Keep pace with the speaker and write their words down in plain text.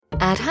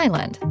At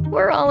Highland,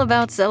 we're all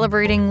about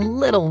celebrating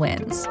little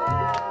wins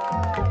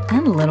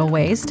and little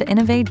ways to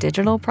innovate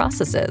digital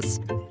processes.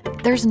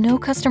 There's no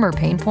customer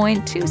pain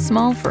point too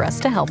small for us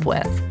to help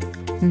with.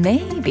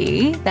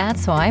 Maybe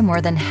that's why more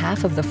than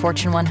half of the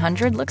Fortune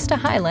 100 looks to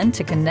Highland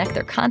to connect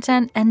their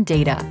content and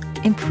data,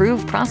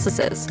 improve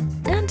processes,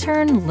 and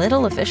turn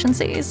little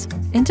efficiencies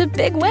into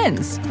big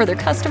wins for their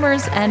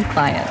customers and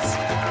clients.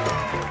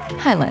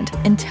 Highland,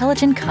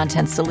 intelligent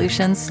content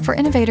solutions for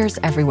innovators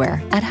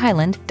everywhere at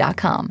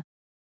highland.com.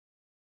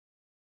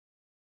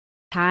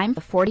 Time,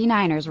 the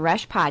 49ers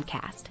Rush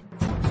Podcast.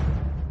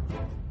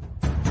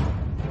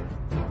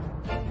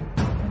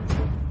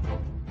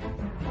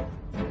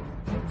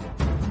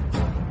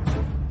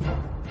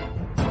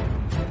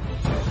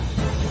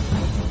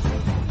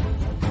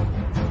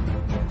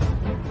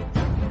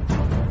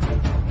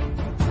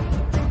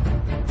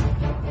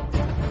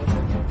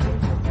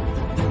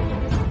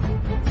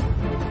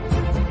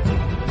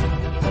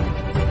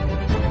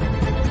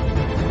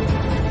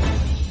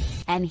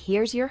 And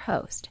here's your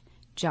host,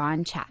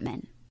 John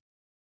Chapman.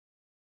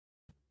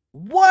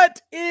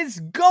 What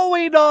is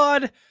going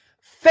on,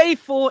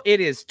 faithful?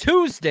 It is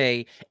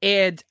Tuesday,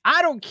 and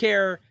I don't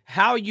care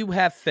how you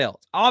have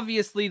felt.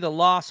 Obviously, the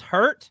loss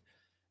hurt.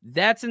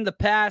 That's in the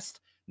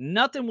past.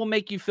 Nothing will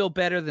make you feel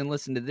better than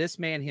listen to this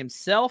man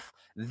himself,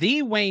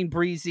 the Wayne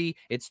Breezy.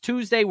 It's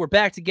Tuesday. We're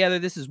back together.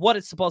 This is what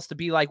it's supposed to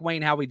be like.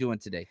 Wayne, how we doing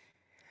today?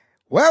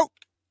 Well,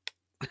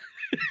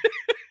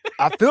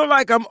 I feel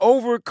like I'm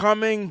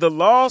overcoming the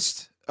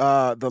loss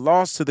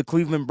to the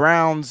Cleveland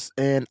Browns,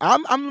 and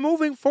I'm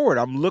moving forward.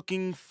 I'm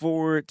looking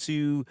forward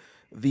to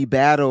the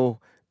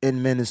battle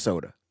in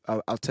Minnesota.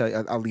 I'll tell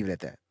you. I'll leave it at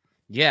that.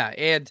 Yeah,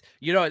 and,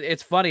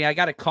 it's funny. I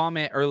got a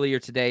comment earlier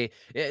today.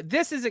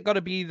 This isn't going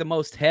to be the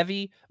most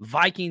heavy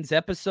Vikings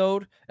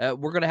episode.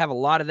 We're going to have a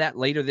lot of that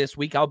later this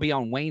week. I'll be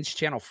on Wayne's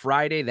channel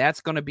Friday.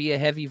 That's going to be a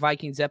heavy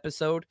Vikings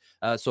episode.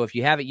 So if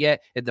you haven't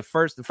yet, the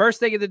first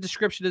thing in the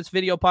description of this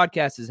video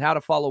podcast is how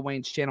to follow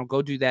Wayne's channel.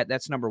 Go do that.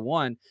 That's number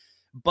one.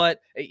 But,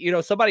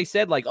 somebody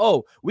said like,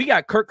 oh, we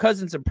got Kirk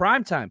Cousins in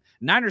primetime.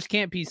 Niners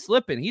can't be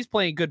slipping. He's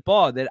playing good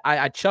ball. That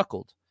I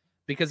chuckled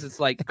because it's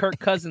like Kirk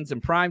Cousins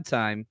in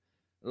primetime.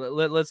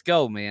 Let's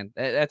go, man.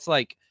 That's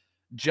like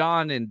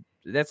John, and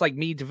that's like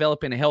me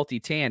developing a healthy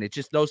tan. It's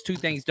just those two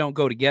things don't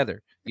go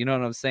together. You know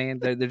what I'm saying?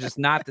 They're just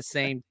not the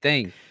same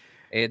thing.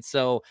 And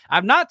so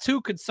I'm not too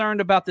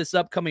concerned about this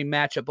upcoming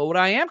matchup. But what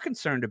I am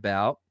concerned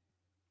about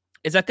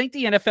is I think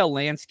the NFL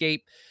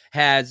landscape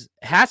has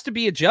to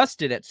be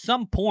adjusted at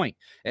some point.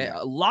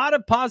 A lot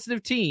of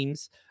positive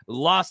teams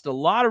lost a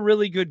lot of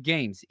really good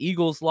games.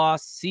 Eagles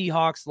lost,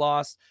 Seahawks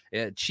lost,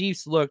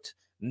 Chiefs looked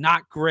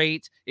not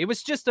great. It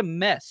was just a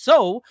mess.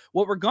 So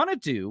what we're going to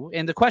do,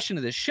 and the question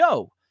of the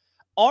show,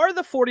 are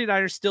the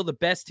 49ers still the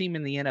best team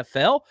in the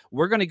NFL?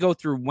 We're going to go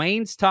through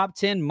Wayne's top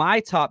 10,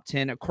 my top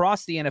 10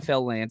 across the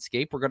NFL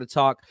landscape. We're going to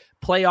talk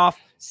playoff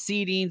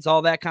seedings,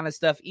 all that kind of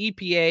stuff,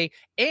 EPA,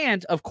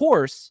 and of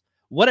course,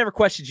 whatever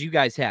questions you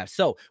guys have.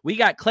 So we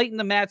got Clayton,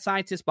 the mad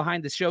scientist,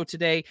 behind the show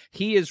today.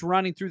 He is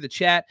running through the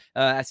chat.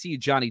 I see you,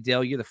 Johnny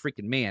Dale. You're the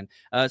freaking man.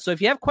 So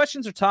if you have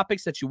questions or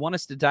topics that you want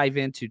us to dive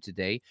into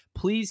today,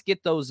 please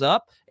get those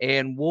up,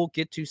 and we'll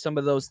get to some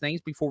of those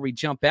things before we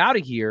jump out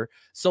of here.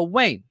 So,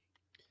 Wayne,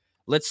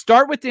 let's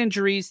start with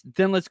injuries,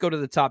 then let's go to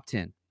the top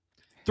 10.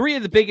 3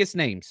 of the biggest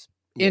names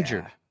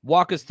injured.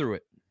 Walk us through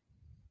it.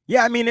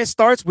 Yeah, I mean, it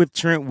starts with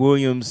Trent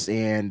Williams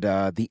and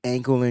the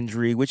ankle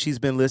injury, which he's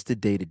been listed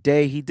day to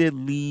day. He did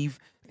leave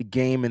the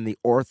game in the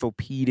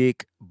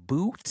orthopedic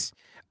boot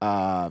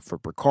for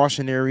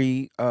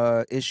precautionary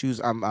issues.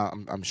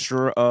 I'm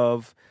sure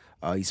of.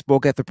 He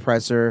spoke at the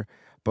presser,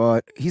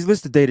 but he's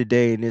listed day to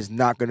day, and there's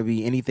not going to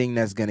be anything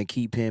that's going to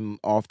keep him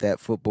off that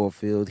football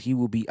field. He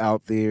will be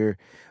out there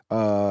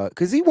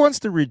because he wants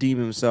to redeem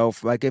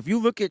himself. Like, if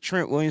you look at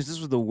Trent Williams, this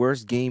was the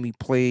worst game he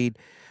played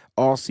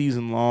all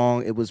season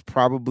long. It was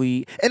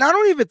probably, and I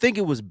don't even think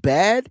it was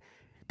bad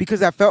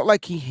because I felt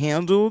like he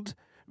handled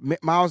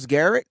Myles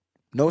Garrett.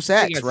 No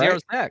sacks, right?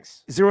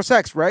 Zero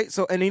sacks, right?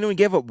 So, and he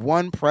gave up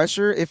one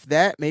pressure, if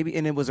that, maybe,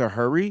 and it was a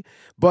hurry.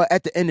 But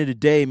at the end of the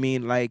day, I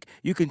mean, like,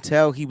 you can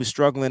tell he was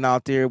struggling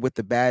out there with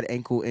the bad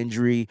ankle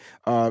injury.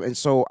 And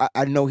so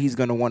I know he's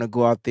going to want to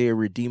go out there,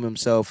 redeem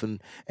himself, and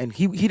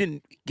he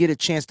didn't get a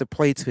chance to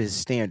play to his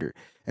standard.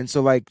 And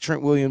so, like,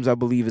 Trent Williams, I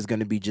believe, is going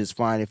to be just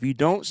fine. If you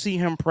don't see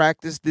him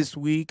practice this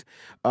week,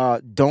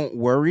 don't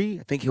worry.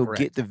 I think he'll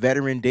get the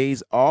veteran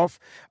days off.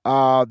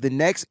 The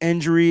next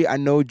injury, I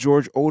know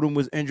George Odom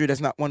was injured.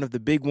 That's not one of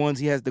the big ones.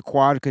 He has the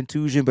quad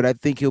contusion, but I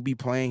think he'll be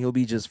playing. He'll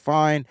be just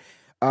fine.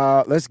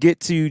 Let's get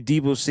to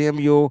Deebo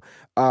Samuel.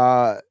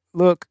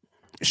 Look,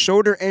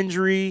 shoulder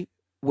injury,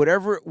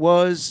 whatever it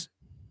was,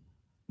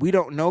 we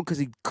don't know because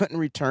he couldn't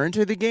return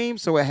to the game,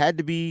 so it had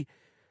to be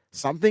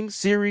something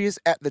serious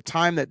at the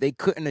time that they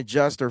couldn't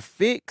adjust or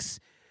fix.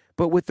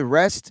 But with the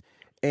rest,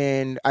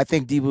 and I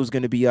think Deebo's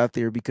going to be out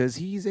there because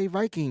he's a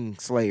Viking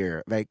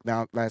slayer. Like,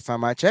 now, last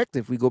time I checked,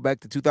 if we go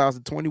back to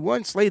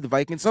 2021, slayed the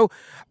Vikings. So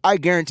I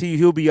guarantee you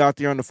he'll be out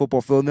there on the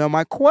football field. Now,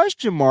 my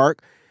question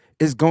mark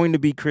is going to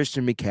be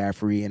Christian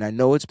McCaffrey, and I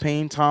know it's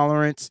pain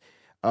tolerance.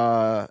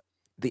 The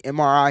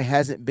MRI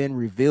hasn't been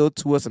revealed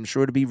to us. I'm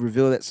sure to be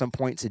revealed at some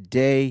point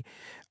today.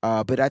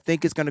 But I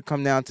think it's going to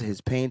come down to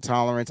his pain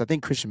tolerance. I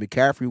think Christian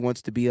McCaffrey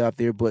wants to be out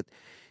there, but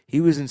he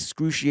was in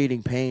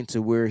excruciating pain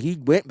to where he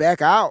went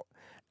back out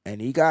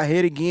and he got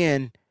hit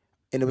again,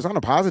 and it was on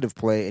a positive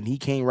play, and he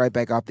came right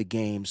back out the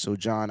game. So,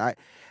 John, I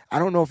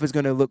don't know if it's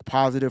going to look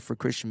positive for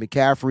Christian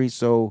McCaffrey.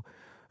 So,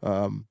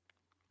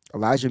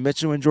 Elijah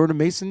Mitchell and Jordan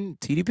Mason,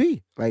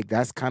 TDP. Like,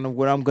 that's kind of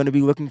what I'm going to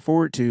be looking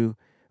forward to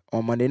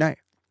on Monday night.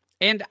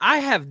 And I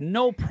have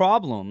no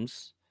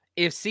problems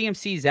if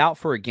CMC's out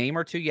for a game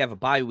or two. You have a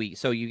bye week.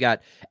 So you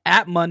got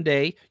at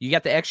Monday, you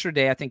got the extra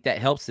day. I think that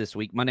helps this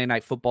week. Monday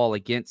Night Football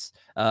against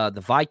the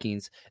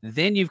Vikings.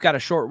 Then you've got a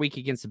short week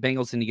against the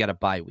Bengals, and you got a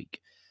bye week.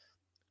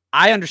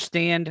 I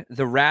understand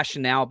the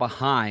rationale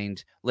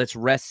behind let's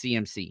rest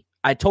CMC.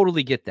 I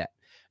totally get that.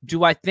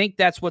 Do I think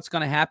that's what's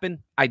going to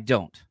happen? I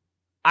don't.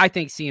 I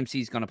think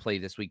CMC is going to play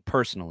this week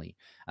personally.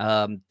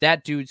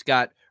 That dude's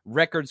got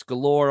records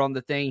galore on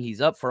the thing. He's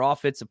up for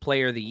Offensive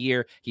Player of the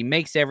Year. He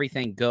makes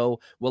everything go.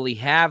 Will he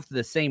have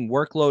the same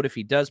workload if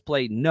he does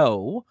play?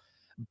 No.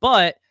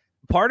 But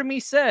part of me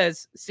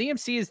says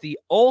CMC is the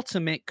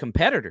ultimate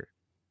competitor.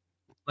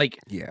 Like,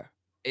 yeah.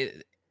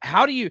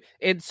 How do you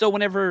 – and so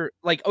whenever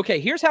 – like, okay,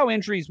 here's how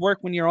injuries work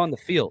when you're on the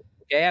field.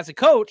 Okay, as a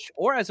coach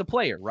or as a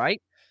player,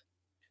 right?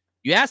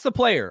 You ask the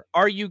player,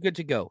 are you good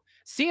to go?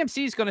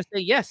 CMC is going to say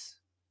yes.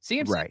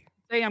 CMC right.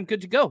 Say I'm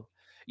good to go.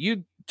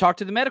 You talk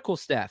to the medical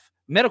staff.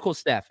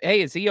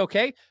 Hey, is he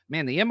okay?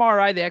 Man, the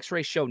MRI, the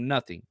x-ray show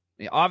nothing.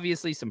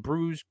 Obviously, some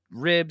bruised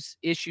ribs,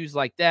 issues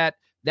like that.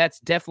 That's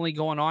definitely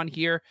going on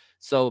here.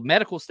 So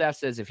medical staff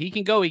says if he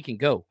can go, he can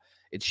go.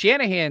 It's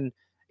Shanahan,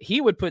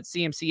 he would put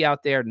CMC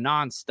out there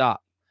nonstop.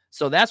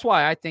 So that's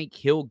why I think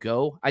he'll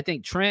go. I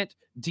think Trent,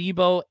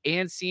 Debo,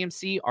 and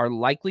CMC are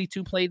likely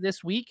to play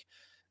this week.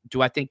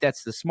 Do I think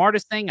that's the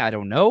smartest thing? I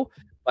don't know.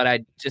 But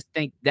I just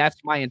think that's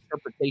my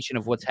interpretation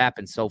of what's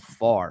happened so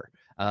far.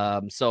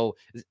 So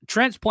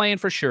Trent's playing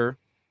for sure.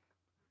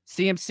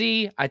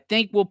 CMC, I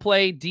think will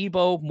play.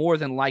 Debo more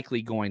than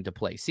likely going to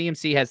play.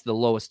 CMC has the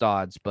lowest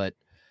odds, but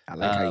I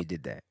like how you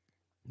did that.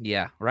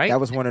 Yeah, right? That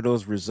was one of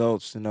those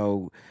results,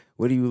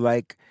 what do you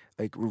like?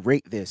 Like,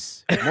 rate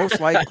this. Most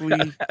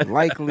likely,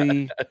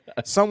 likely,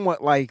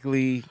 somewhat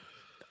likely,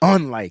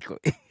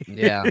 unlikely.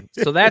 Yeah.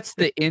 So that's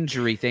the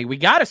injury thing. We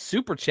got a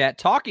super chat.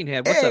 Talking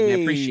Head. What's up,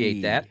 man?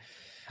 Appreciate that.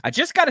 I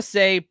just got to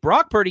say,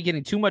 Brock Purdy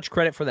getting too much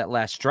credit for that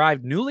last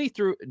drive. Nearly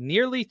threw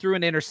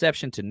an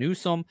interception to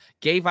Newsome.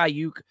 Give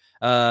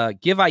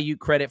Ayuk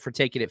credit for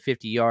taking it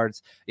 50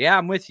 yards. Yeah,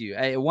 I'm with you.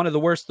 One of the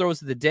worst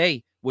throws of the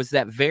day was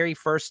that very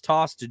first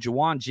toss to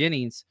Jauan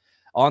Jennings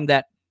on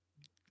that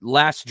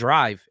last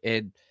drive.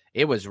 And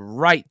it was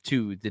right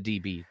to the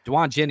DB.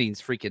 Jauan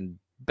Jennings freaking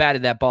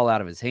batted that ball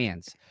out of his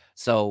hands.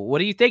 So what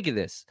do you think of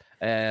this?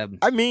 I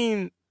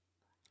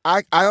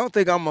don't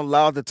think I'm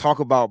allowed to talk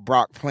about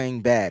Brock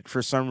playing bad.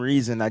 For some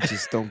reason, I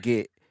just don't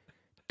get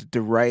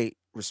the right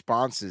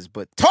responses.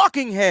 But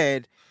Talking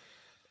Head,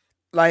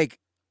 like,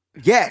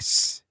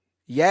 yes.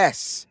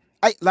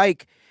 I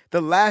like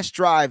the last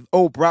drive.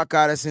 Oh, Brock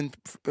got us in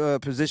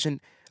position.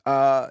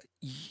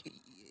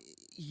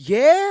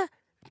 Yeah,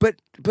 but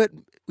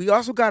we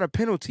also got a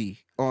penalty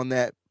on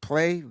that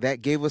play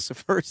that gave us a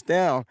first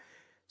down.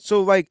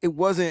 So, like, it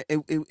wasn't.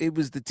 It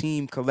was the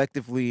team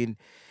collectively. And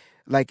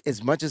like,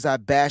 as much as I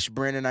bash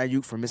Brandon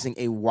Ayuk for missing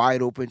a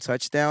wide open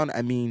touchdown,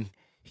 I mean,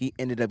 he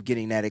ended up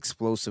getting that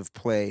explosive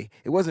play.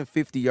 It wasn't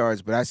 50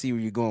 yards, but I see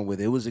where you're going with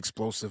it. It was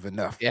explosive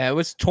enough. Yeah, it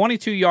was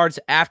 22 yards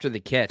after the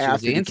catch. It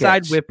was the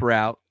inside whip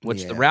route,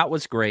 which the route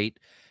was great.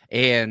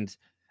 And,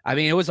 I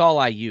mean, it was all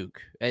Ayuk.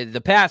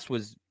 The pass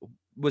was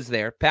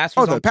there.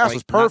 The pass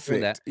was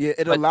perfect. Yeah,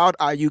 it allowed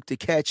Ayuk to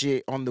catch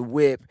it on the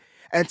whip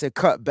and to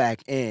cut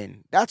back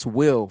in. That's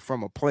will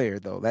from a player,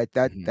 though.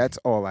 That's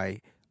all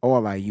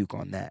Ayuk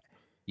on that.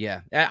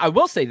 Yeah, I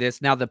will say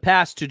this. Now, the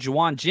pass to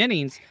Jauan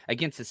Jennings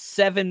against a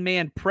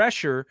 7-man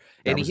pressure,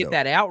 and he hit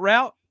that out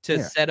route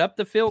to set up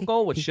the field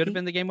goal, which should have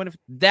been the game winner.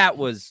 That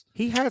was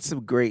he had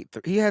some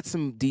he had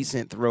some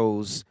decent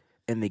throws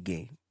in the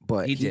game,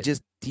 but he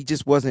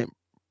just wasn't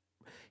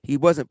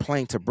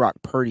playing to Brock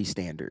Purdy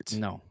standards.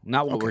 No,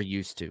 not what we're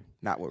used to.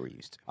 Not what we're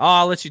used to. Oh,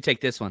 I'll let you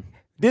take this one.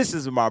 This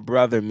is my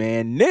brother,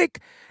 man. Nick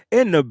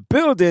in the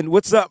building.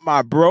 What's up,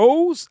 my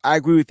bros? I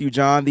agree with you,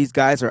 John. These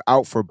guys are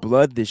out for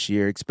blood this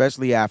year,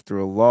 especially after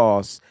a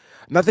loss.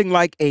 Nothing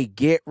like a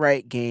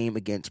get-right game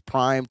against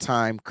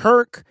primetime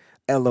Kirk.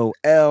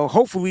 LOL.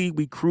 Hopefully,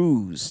 we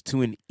cruise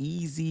to an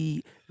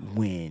easy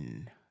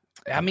win.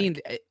 I mean,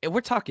 we're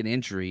talking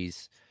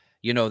injuries.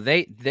 You know,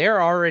 they're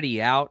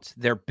already out.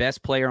 Their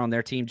best player on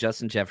their team,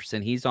 Justin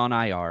Jefferson, he's on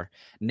IR.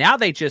 Now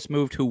they just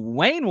moved who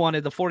Wayne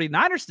wanted the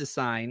 49ers to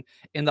sign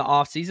in the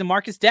offseason,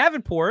 Marcus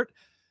Davenport,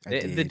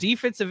 the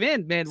defensive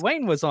end. Man,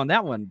 Wayne was on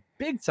that one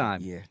big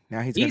time. Yeah, now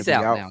he's going to be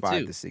out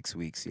 5 to 6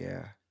 weeks,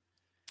 yeah.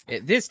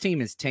 This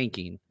team is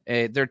tanking.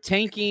 They're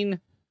tanking,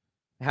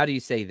 how do you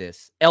say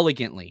this?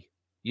 Elegantly.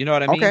 You know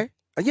what I mean? Okay.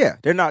 Yeah,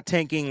 they're not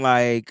tanking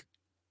like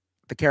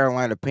the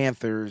Carolina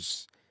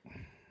Panthers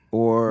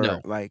or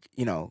No. like,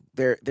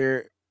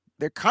 they're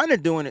kind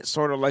of doing it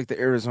sort of like the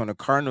Arizona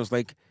Cardinals.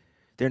 Like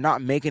they're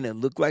not making it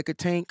look like a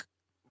tank,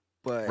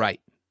 but Right.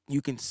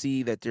 you can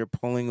see that they're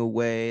pulling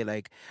away.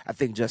 Like I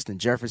think Justin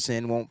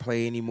Jefferson won't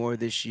play anymore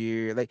this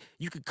year. Like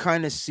you could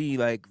kind of see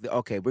like,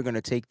 okay, we're going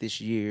to take this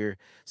year.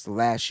 It's the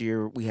last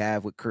year we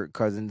have with Kirk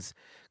Cousins.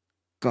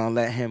 Gonna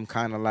let him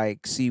kind of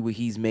like see what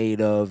he's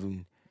made of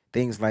and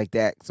things like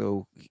that.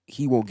 So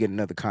he won't get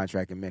another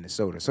contract in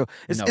Minnesota. So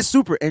it's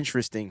super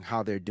interesting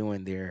how they're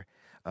doing their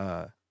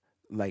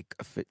like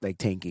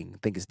tanking. I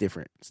think it's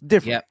different. It's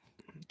different. Yep.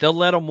 They'll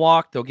let them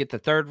walk. They'll get the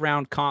 3rd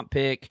round comp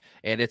pick,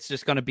 and it's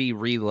just going to be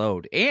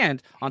reload.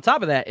 And on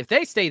top of that, if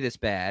they stay this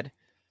bad,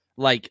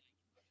 like,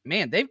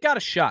 man, they've got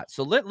a shot.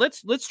 So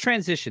let's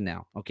transition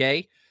now,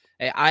 okay?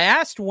 I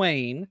asked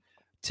Wayne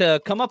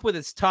to come up with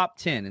his top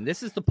 10, and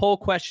this is the poll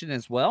question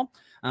as well.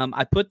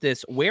 I put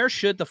this: where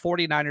should the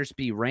 49ers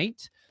be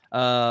ranked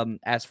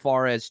as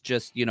far as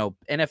just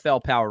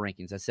NFL power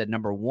rankings? I said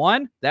number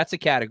 1, that's a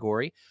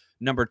category.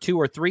 Number 2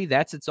 or 3,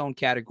 that's its own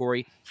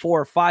category.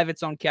 4 or 5,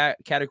 its own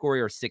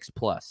category, or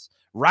 6+.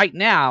 Right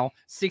now,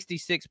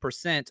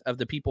 66% of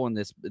the people in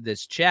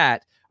this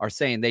chat are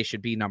saying they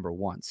should be number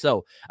 1.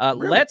 So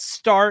Really? Let's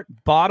start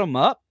bottom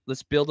up.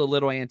 Let's build a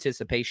little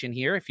anticipation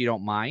here, if you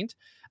don't mind.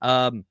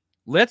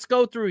 Let's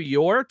go through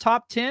your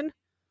top 10,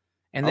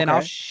 and then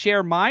I'll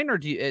share mine. Or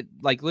do you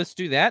let's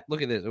do that?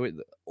 Look at this. We're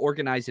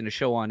organizing a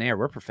show on air.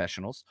 We're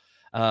professionals.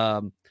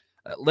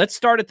 Let's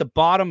start at the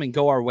bottom and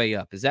go our way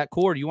up. Is that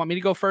cool? Or do you want me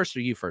to go first,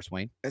 or you first,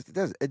 Wayne? It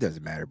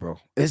doesn't matter, bro.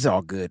 It's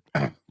all good.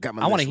 Got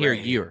my. I want to hear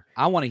your.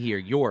 I want to hear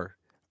your.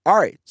 All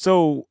right.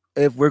 So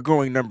if we're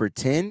going number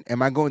 10,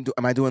 am I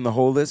doing the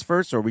whole list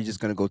first, or are we just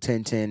gonna go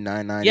 10, 10,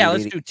 9, 9? Yeah, 8,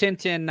 let's 8? do 10,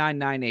 10, 9,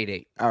 9, 8,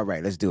 8. All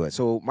right, let's do it.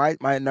 So my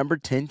number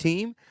 10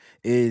 team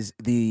is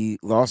the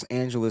Los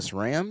Angeles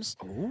Rams.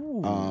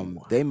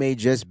 Ooh. They may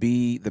just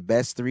be the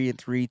best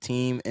 3-3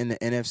 team in the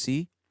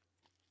NFC.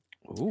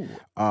 Ooh.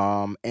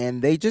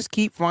 And they just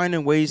keep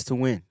finding ways to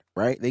win,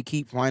 right? They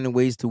keep finding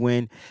ways to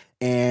win.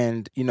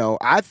 And,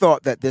 I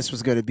thought that this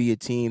was going to be a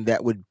team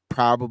that would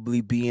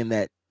probably be in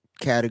that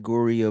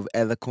category of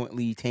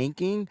eloquently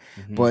tanking,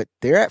 but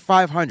they're at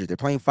 500. They're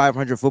playing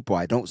 500 football.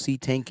 I don't see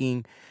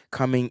tanking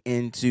coming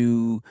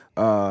into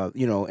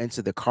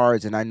into the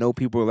cards. And I know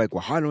people are like,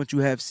 well, how don't you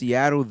have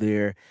Seattle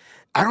there?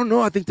 I don't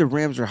know. I think the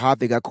Rams are hot.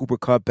 They got Cooper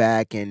Kupp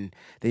back, and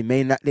they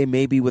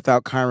may be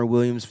without Kyren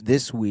Williams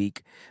this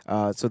week.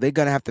 So they're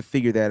gonna have to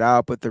figure that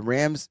out. But the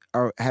Rams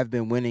have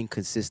been winning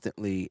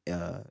consistently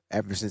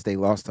ever since they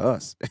lost to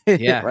us.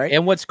 Yeah, right.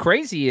 And what's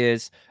crazy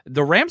is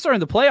the Rams are in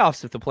the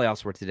playoffs. If the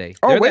playoffs were today,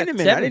 Oh, They're wait that a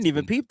minute! I 7th didn't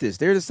even seed. peep this.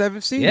 They're the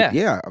 7th seed. Yeah.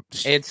 Yeah.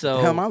 And The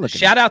hell am I so, looking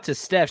shout at? out to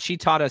Steph. She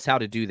taught us how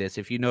to do this.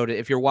 If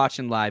you're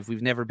watching live,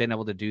 we've never been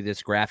able to do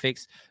this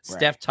graphics. Right.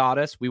 Steph taught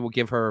us. We will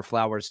give her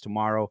flowers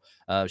tomorrow.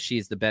 She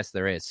is the best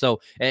there is. So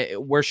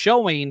we're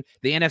showing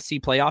the NFC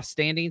playoff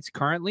standings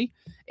currently,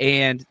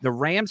 and the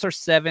Rams are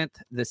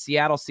 7th. The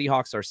Seattle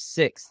Seahawks are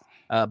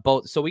 6th.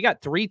 Both. So we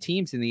got 3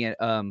 teams in the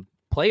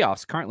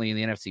playoffs currently in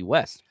the NFC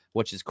West,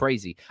 which is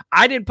crazy.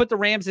 I didn't put the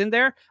Rams in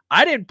there.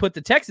 I didn't put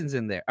the Texans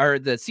in there, or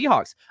the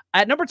Seahawks.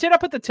 At number 10, I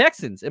put the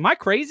Texans. Am I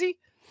crazy?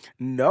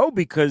 No,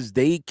 because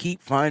they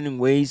keep finding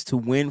ways to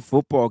win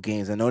football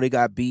games. I know they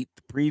got beat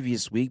the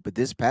previous week, but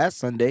this past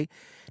Sunday,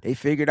 they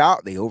figured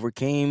out they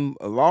overcame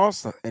a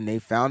loss and they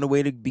found a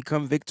way to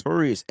become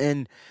victorious.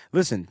 And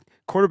listen,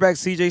 quarterback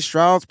CJ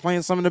Stroud's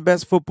playing some of the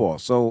best football.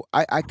 So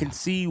I can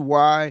see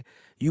why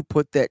you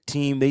put that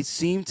team. They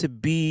seem to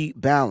be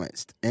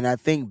balanced. And I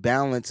think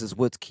balance is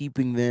what's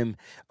keeping them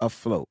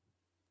afloat.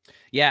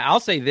 Yeah, I'll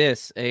say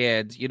this,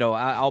 and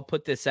I'll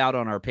put this out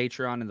on our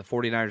Patreon and the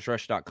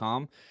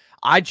 49ersrush.com.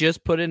 I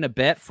just put in a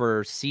bet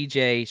for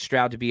CJ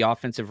Stroud to be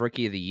Offensive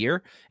Rookie of the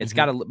Year. It's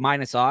got a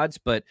minus odds,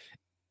 but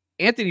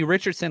Anthony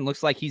Richardson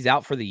looks like he's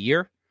out for the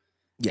year.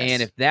 Yes.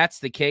 And if that's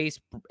the case,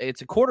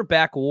 it's a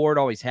quarterback award,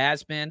 always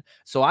has been.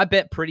 So I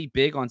bet pretty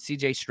big on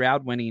CJ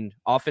Stroud winning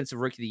Offensive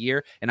Rookie of the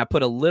Year, and I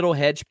put a little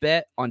hedge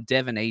bet on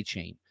Devin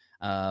Achane.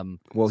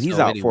 Well, he's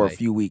out for a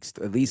few weeks,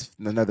 at least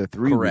another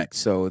 3 weeks.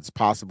 So it's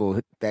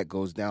possible that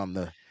goes down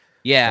the.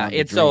 Yeah, down the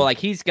it's so drain. like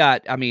he's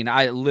got. I mean,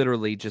 I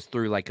literally just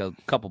threw like a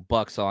couple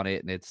bucks on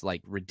it, and it's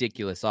like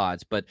ridiculous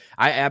odds. But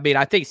I mean,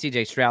 I think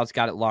CJ Stroud's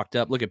got it locked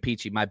up. Look at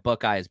Peachy, my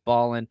Buckeye is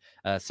balling.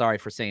 Sorry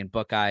for saying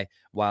Buckeye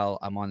while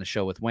I'm on the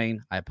show with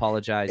Wayne. I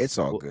apologize. It's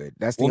all good.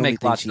 That's the we'll only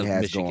make thing lots she of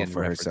has Michigan going for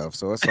references. herself,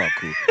 so it's all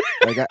cool.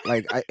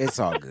 It's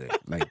all good.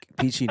 Like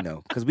Peachy,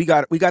 no, because we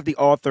got the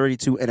All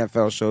 32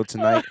 NFL show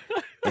tonight,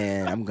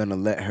 and I'm gonna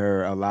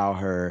allow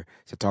her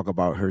to talk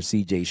about her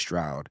CJ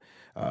Stroud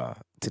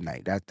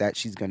tonight. That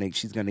she's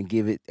gonna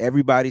give it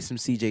everybody some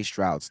CJ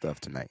Stroud stuff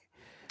tonight.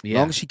 As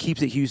long as she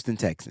keeps it Houston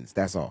Texans,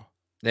 that's all.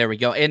 There we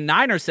go. And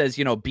Niner says,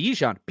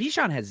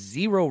 Bijan has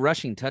 0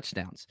 rushing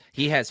touchdowns.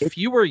 He has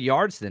fewer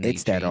yards than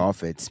It's Achane. that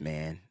offense,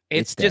 man.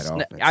 It's that just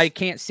offense. I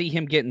can't see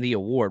him getting the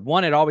award.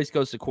 One, it always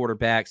goes to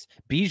quarterbacks.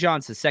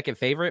 Bijan's the second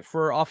favorite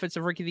for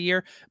Offensive Rookie of the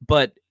Year,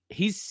 but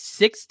he's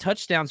 6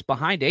 touchdowns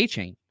behind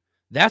Achane.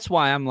 That's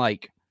why I'm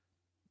like,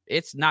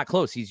 it's not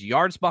close. He's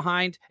yards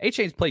behind.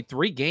 A-Chain's played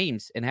 3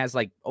 games and has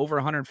like over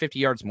 150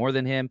 yards more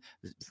than him,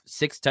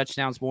 6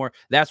 touchdowns more.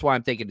 That's why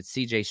I'm thinking it's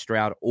CJ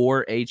Stroud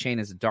or A-Chain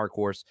as a dark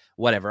horse,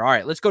 whatever. All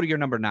right, let's go to your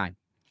number 9.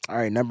 All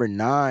right, number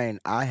 9,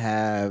 I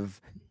have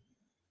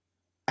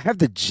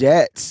the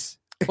Jets.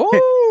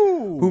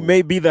 Ooh, Who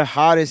may be the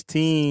hottest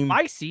team.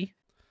 spicy.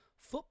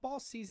 Football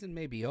season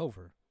may be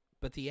over,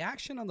 but the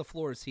action on the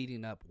floor is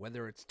heating up.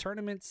 Whether it's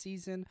tournament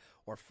season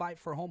or fight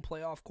for home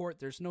playoff court,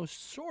 there's no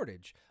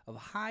shortage of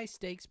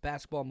high-stakes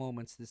basketball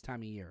moments this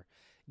time of year.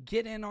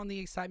 Get in on the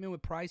excitement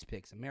with Prize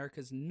Picks,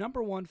 America's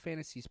 #1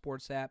 fantasy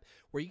sports app,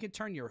 where you can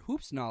turn your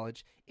hoops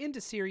knowledge into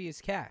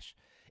serious cash.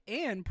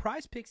 And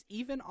Prize Picks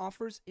even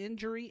offers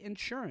injury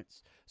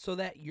insurance so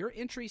that your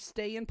entries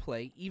stay in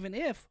play even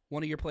if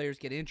one of your players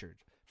get injured.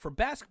 For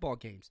basketball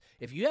games,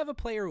 if you have a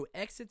player who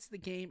exits the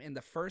game in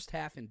the first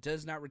half and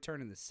does not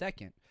return in the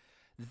second,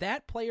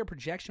 that player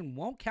projection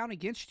won't count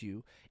against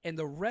you, and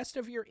the rest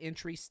of your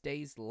entry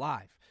stays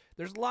live.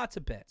 There's lots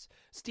of bets.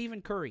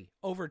 Stephen Curry,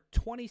 over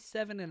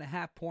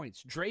 27.5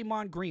 points.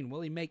 Draymond Green,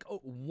 will he make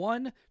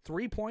 1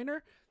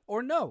 3-pointer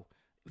or no?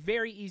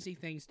 Very easy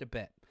things to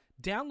bet.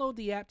 Download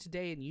the app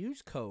today and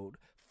use code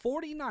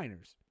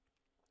 49ers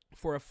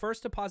for a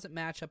first deposit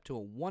match up to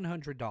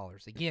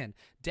 $100. Again,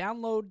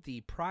 download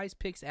the Prize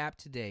Picks app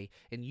today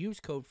and use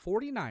code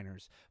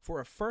 49ers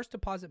for a first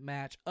deposit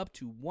match up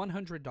to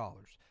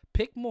 $100.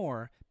 Pick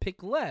more,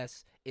 pick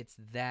less. It's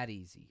that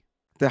easy.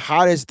 The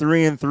hottest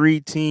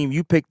 3-3 team.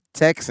 You picked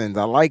Texans.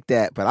 I like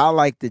that, but I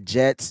like the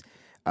Jets.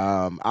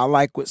 I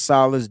like what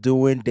Salah's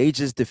doing. They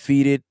just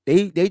defeated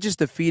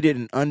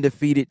an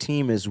undefeated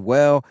team as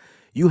well.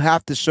 You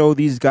have to show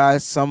these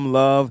guys some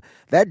love.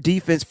 That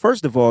defense,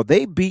 first of all,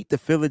 they beat the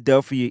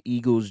Philadelphia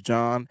Eagles,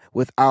 John,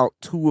 without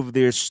 2 of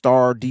their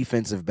star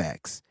defensive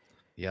backs.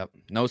 Yep.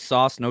 No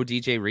Sauce, no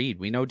DJ Reed.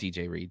 We know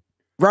DJ Reed.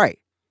 Right.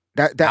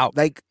 That Out.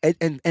 like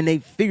and they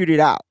figured it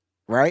out,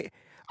 right?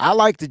 I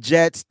like the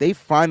Jets. They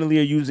finally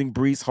are using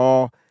Breece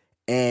Hall,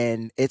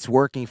 and it's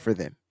working for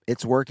them.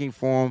 It's working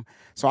for them.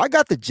 So I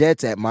got the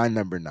Jets at my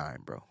number 9,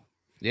 bro.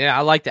 Yeah,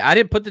 I like that. I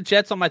didn't put the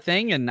Jets on my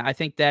thing, and I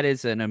think that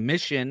is an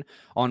omission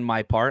on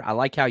my part. I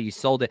like how you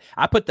sold it.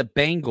 I put the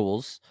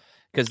Bengals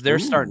because they're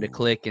starting to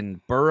click,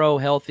 and Burrow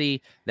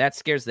healthy. That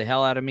scares the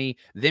hell out of me.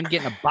 Them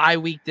getting a bye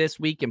week this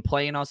week and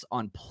playing us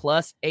on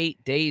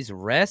 +8 days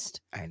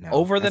rest I know.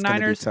 over That's the gonna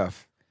be Niners.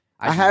 tough.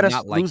 I I had do us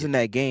not like losing it.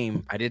 that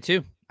game. I did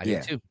too. I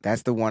did too.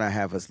 That's the one I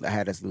had us losing. I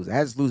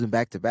had us losing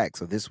back to back,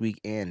 so this week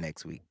and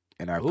next week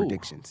in our Ooh.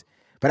 predictions.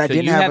 But I So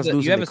didn't you have have us the,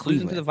 losing you have to us losing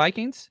to Cleveland. the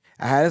Vikings?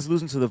 I had us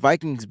losing to the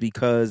Vikings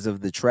because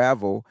of the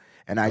travel,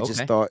 and I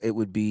just Okay. thought it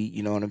would be,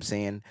 you know what I'm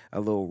saying, a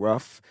little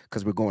rough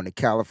because we're going to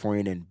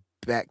California and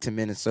back to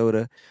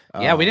Minnesota.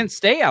 Yeah, we didn't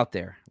stay out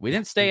there. We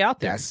didn't stay out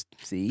there.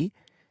 See?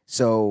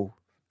 So,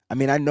 I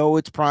mean, I know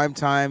it's prime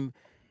time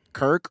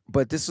Kirk,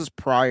 but this was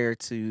prior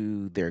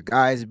to their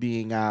guys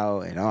being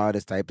out and all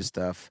this type of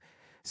stuff.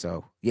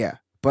 So, yeah.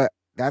 But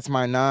that's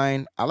my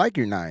 9. I like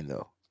your 9,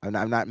 though.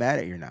 I'm not mad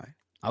at your 9.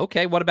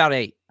 Okay, what about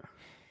 8?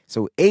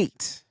 So,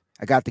 8,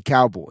 I got the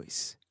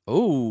Cowboys.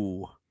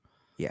 Ooh.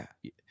 Yeah.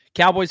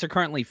 Cowboys are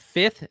currently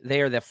 5th. They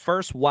are the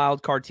first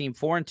wild card team,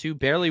 4-2,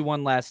 barely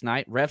won last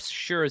night. Refs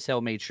sure as hell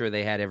made sure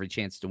they had every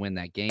chance to win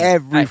that game.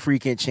 Every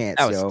freaking chance,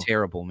 That was yo.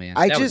 terrible, man.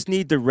 I That just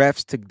need the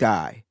refs to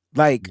die.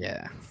 Like,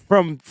 yeah.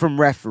 from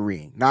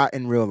refereeing, not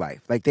in real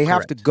life. Like, they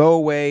have to Correct. go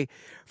away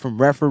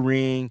from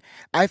refereeing.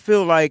 I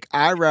feel like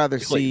I'd rather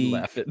Clayton see...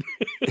 laughing.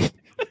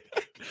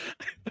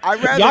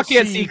 I'd rather Y'all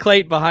can't see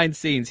Clayton behind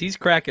scenes. He's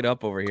cracking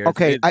up over here.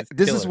 Okay, It's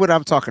this is killer. what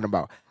I'm talking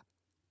about.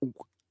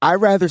 I'd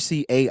rather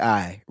see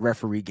AI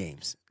referee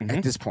games Mhm.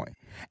 at this point.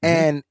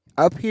 And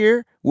up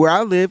here where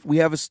I live, we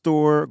have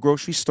a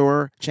grocery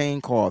store chain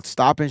called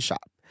Stop and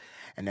Shop.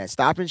 And at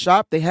Stop and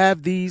Shop, they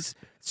have these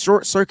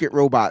short circuit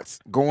robots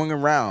going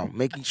around,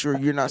 making sure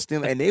you're not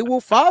stealing. And they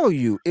will follow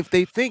you if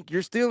they think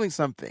you're stealing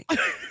something.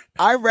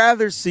 I'd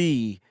rather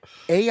see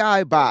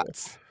AI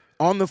bots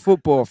on the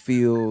football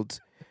field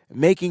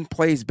making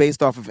plays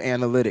based off of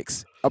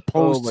analytics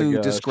opposed Oh my to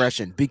gosh.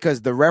 discretion,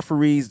 because the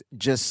referees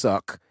just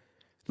suck.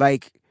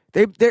 Like,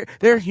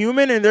 they're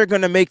human and they're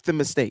gonna make the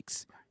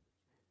mistakes.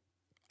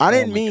 I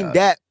didn't my mean gosh.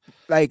 that,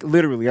 like,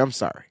 literally. I'm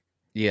sorry.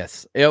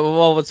 Yes.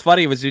 Well, what's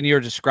funny was when you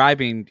were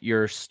describing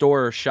your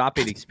store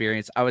shopping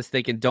experience, I was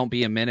thinking "Don't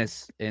Be a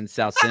Menace" in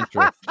South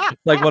Central.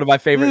 Like one of my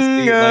favorite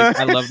scenes. Like,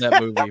 I love that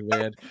movie,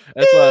 man.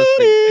 That's what I was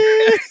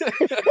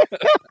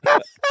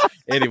thinking.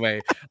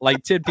 Anyway,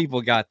 like 10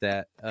 people got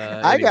that.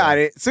 I got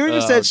it. As soon as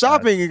you Oh, said God.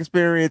 shopping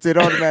experience, it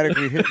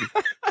automatically hit me.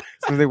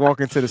 As soon as they walk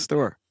into the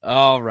store.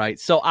 All right.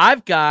 So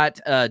I've got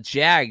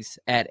Jags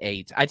at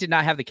 8. I did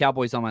not have the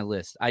Cowboys on my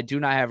list. I do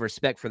not have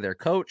respect for their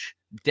coach.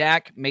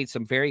 Dak made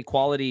some very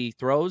quality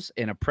throws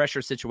in a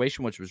pressure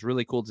situation, which was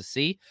really cool to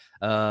see.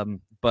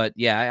 But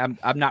yeah,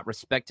 I'm not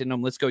respecting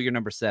them. Let's go your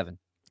number 7.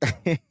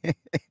 You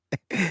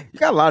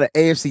got a lot of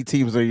AFC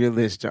teams on your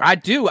list, John. I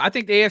do. I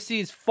think the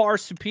AFC is far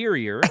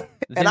superior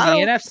than the I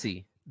don't-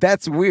 NFC.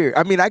 That's weird.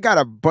 I mean, I got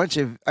a bunch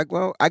of,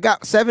 I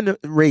got 7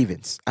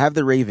 Ravens. I have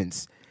the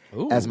Ravens.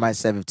 as my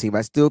 7th team.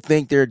 I still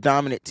think they're a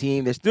dominant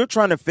team. They're still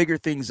trying to figure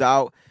things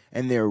out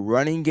in their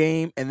running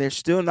game, and they're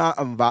still not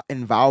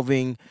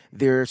involving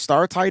their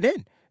star tight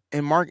end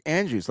and Mark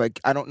Andrews. Like,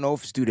 I don't know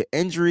if it's due to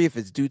injury, if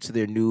it's due to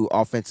their new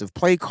offensive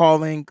play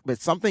calling, but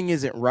something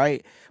isn't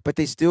right. But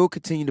they still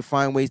continue to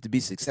find ways to be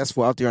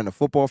successful out there on the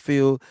football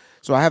field.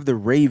 So I have the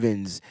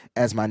Ravens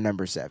as my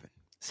number 7.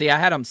 See, I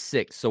had them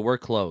 6, so we're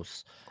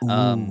close.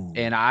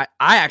 And I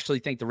actually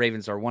think the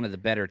Ravens are one of the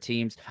better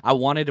teams. I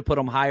wanted to put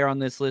them higher on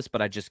this list,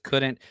 but I just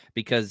couldn't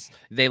because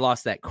they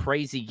lost that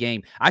crazy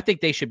game. I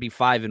think they should be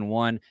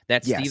 5-1.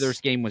 That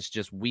Steelers game was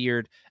just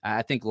weird.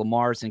 I think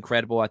Lamar's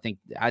incredible. I think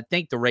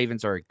the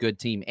Ravens are a good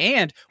team,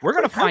 and we're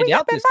going to find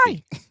out this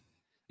week.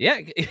 Yeah,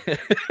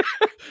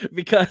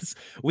 because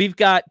we've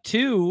got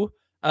 2.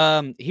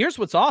 Here's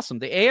what's awesome: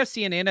 the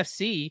AFC and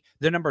NFC,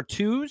 the number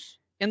 2s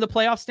in the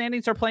playoff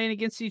standings are playing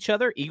against each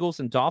other.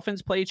 Eagles and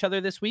Dolphins play each other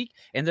this week.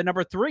 And the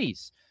number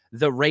 3s,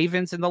 the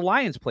Ravens and the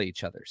Lions, play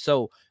each other.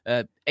 So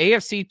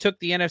AFC took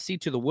the NFC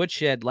to the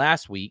woodshed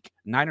last week.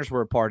 Niners were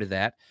a part of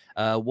that.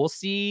 We'll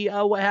see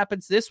what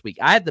happens this week.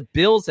 I had the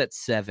Bills at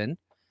 7.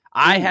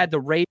 I had the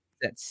Ravens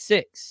at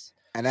 6.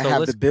 And I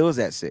have the Bills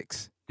at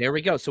 6. There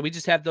we go. So we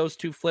just have those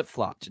 2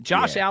 flip-flopped.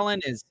 Josh Allen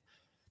is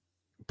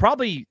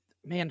probably,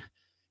 man,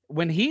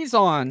 when he's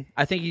on,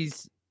 I think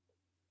he's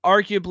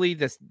arguably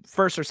the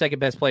first or second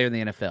best player in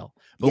the NFL.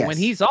 But when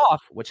he's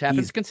off, which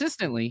happens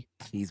consistently,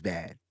 he's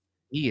bad.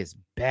 He is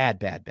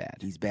bad.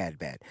 He's bad.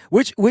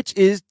 Which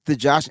is the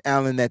Josh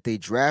Allen that they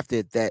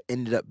drafted that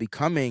ended up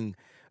becoming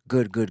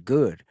good.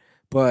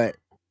 But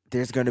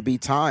there's going to be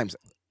times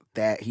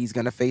that he's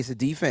going to face a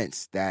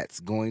defense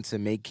that's going to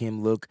make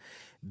him look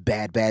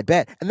bad.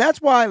 And that's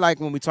why, like,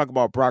 when we talk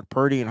about Brock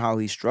Purdy and how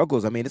he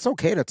struggles, I mean, it's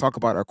okay to talk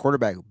about our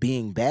quarterback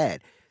being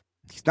bad.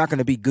 He's not going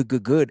to be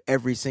good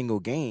every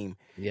single game.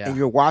 Yeah. And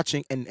you're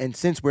watching, and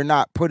since we're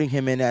not putting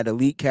him in that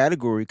elite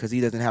category because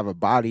he doesn't have a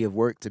body of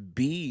work to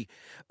be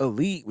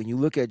elite, when you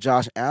look at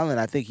Josh Allen,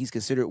 I think he's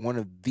considered one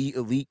of the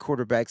elite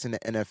quarterbacks in the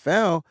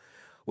NFL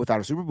without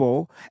a Super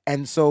Bowl.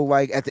 And so,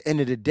 like, at the end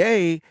of the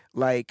day,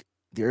 like,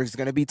 there's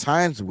going to be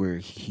times where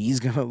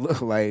he's going to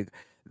look like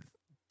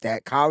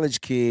that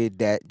college kid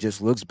that just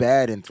looks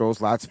bad and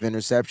throws lots of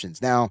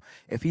interceptions. Now,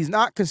 if he's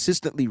not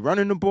consistently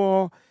running the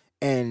ball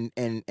and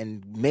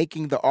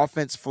making the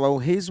offense flow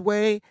his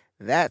way,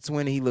 that's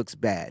when he looks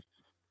bad.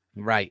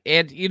 Right.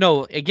 And, you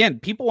know, again,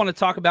 people want to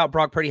talk about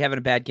Brock Purdy having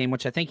a bad game,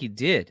 which I think he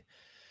did.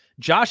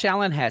 Josh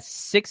Allen has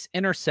 6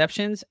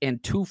 interceptions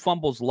and 2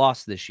 fumbles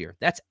lost this year.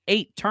 That's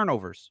 8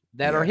 turnovers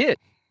that are hit.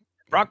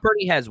 Brock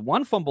Purdy has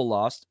 1 fumble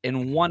lost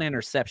and 1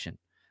 interception.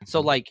 So,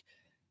 like,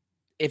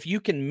 if you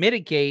can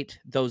mitigate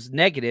those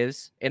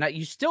negatives, and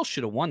you still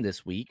should have won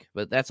this week,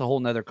 but that's a whole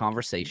nother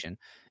conversation.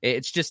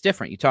 It's just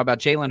different. You talk about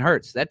Jalen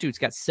Hurts. That dude's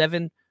got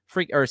 7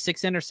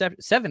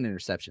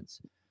 interceptions.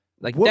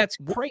 Like, that's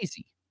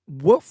crazy.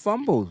 What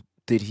fumble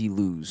did he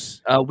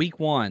lose? Week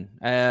 1.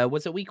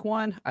 Was it week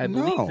 1? I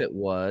believe it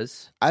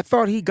was. I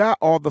thought he got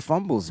all the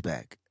fumbles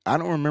back. I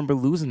don't remember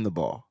losing the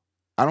ball.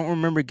 I don't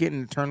remember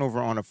getting a turnover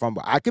on a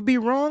fumble. I could be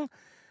wrong,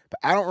 but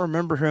I don't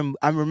remember him.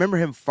 I remember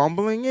him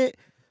fumbling it.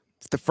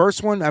 The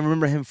first one, I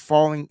remember him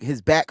falling.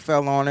 His back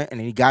fell on it, and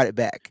he got it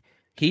back.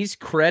 He's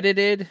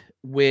credited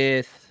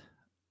with,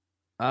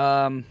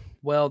 I'm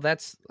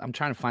trying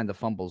to find the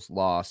fumbles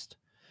lost,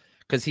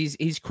 because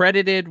he's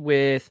credited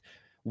with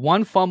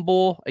 1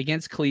 fumble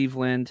against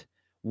Cleveland,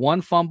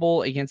 1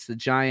 fumble against the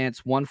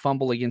Giants, 1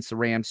 fumble against the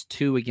Rams,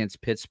 2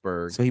 against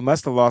Pittsburgh. So he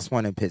must have lost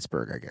 1 in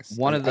Pittsburgh, I guess.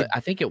 I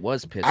think it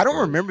was Pittsburgh. I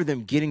don't remember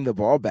them getting the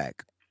ball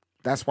back.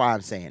 That's why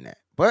I'm saying that,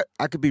 but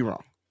I could be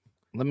wrong.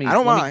 Let me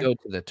go to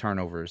the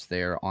turnovers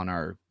there on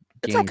our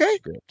game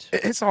script.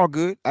 It's all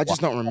good. I just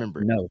don't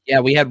remember. No.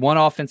 Yeah, we had 1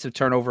 offensive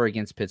turnover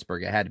against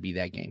Pittsburgh. It had to be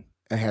that game.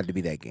 It had to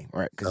be that game,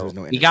 right? Because there was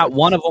no. He got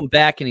 1 of them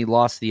back, and he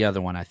lost the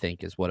other one, I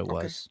think, is what it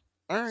was.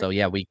 All right. So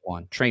yeah, week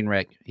 1. Train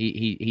wreck.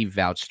 He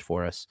vouched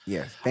for us.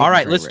 Yeah. All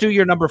right, let's do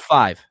your number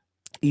 5.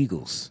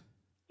 Eagles.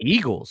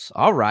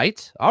 All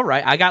right.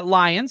 I got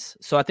Lions,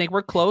 so I think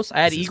we're close. I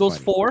had Eagles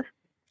 4.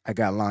 I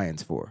got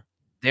Lions 4.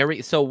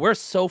 So we're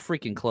so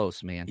freaking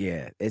close, man.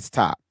 Yeah, it's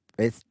top.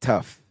 It's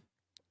tough.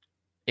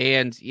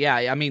 And yeah,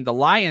 I mean, the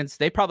Lions,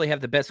 they probably have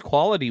the best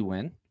quality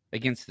win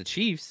against the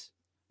Chiefs.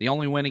 The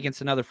only win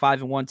against another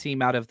 5-1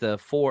 team out of the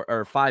 4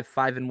 or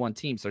 5-1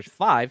 teams. There's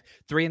 5,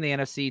 3 in the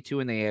NFC,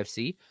 2 in the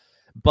AFC.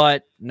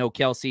 But no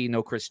Kelsey,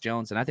 no Chris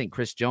Jones. And I think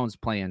Chris Jones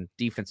playing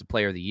defensive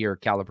player of the year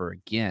caliber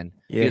again.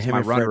 Yeah, he's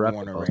my runner-up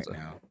right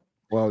now.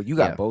 Well, you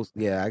got both.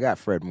 Yeah, I got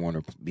Fred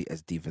Warner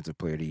as defensive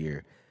player of the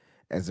year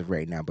as of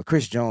right now. But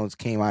Chris Jones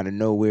came out of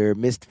nowhere,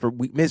 missed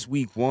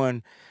week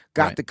 1,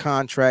 got the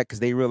contract because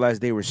they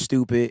realized they were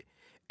stupid.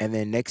 And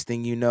then next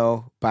thing you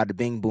know, bada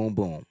bing, boom,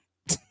 boom.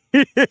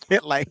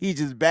 Like, he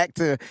just back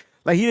to,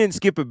 like, he didn't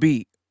skip a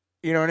beat.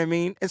 You know what I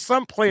mean? And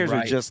some players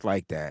are just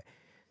like that.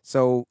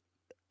 So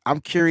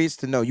I'm curious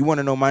to know. You want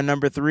to know my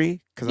number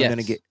 3? Because I'm going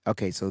to get,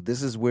 okay, so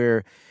this is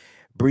where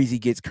Breezy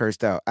gets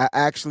cursed out. I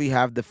actually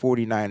have the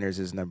 49ers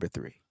as number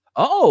 3.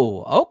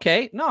 Oh,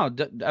 okay. No,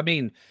 I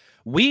mean,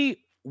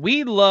 we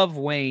we love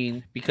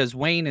Wayne because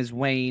Wayne is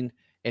Wayne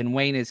and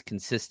Wayne is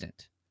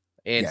consistent.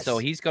 And so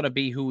Yes. he's going to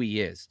be who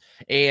he is.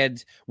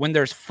 And when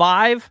there's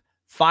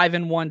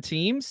 5-1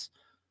 teams,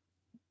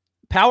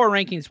 power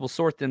rankings will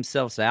sort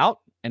themselves out.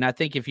 And I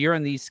think if you're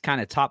in these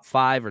kind of top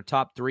 5 or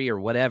top 3 or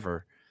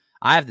whatever,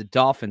 I have the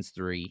Dolphins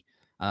 3.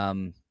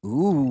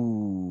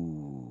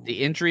 Ooh.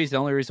 The injuries, the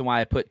only reason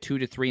why I put 2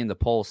 to 3 in the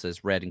poll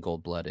says red and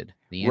gold blooded.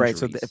 The Right.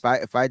 So injuries.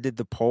 if I did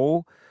the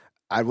poll,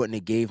 I wouldn't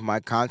have gave my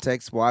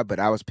context why, but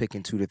I was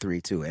picking 2 to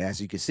 3 too. And as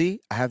you can see,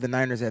 I have the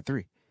Niners at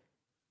 3.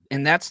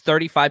 And that's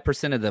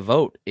 35% of the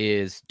vote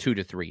is 2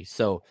 to 3.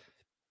 So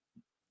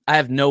I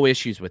have no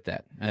issues with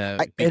that.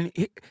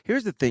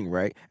 Here's the thing,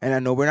 right? And I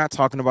know we're not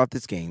talking about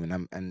this game,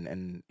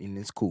 and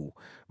it's cool.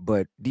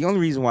 But the only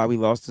reason why we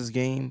lost this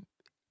game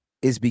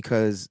is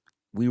because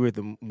we were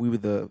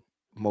the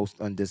most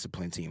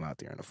undisciplined team out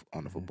there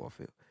on the football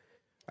field.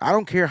 I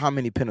don't care how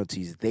many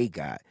penalties they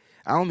got.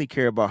 I only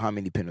care about how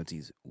many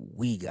penalties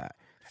we got.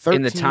 13,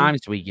 in the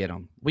times we get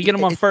them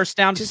on first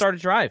down to start a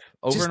drive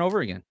over and over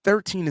again.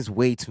 13 is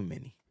way too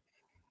many.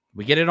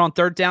 We get it on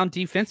third down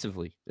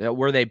defensively.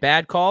 Were they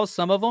bad calls?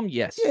 Some of them,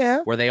 yes.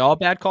 Yeah. Were they all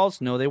bad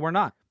calls? No, they were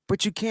not.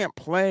 But you can't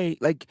play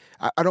like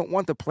I don't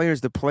want the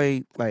players to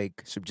play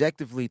like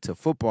subjectively to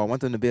football. I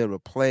want them to be able to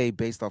play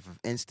based off of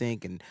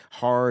instinct and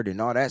hard and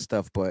all that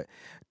stuff. But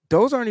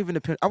those aren't even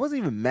I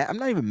wasn't even mad. I'm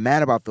not even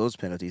mad about those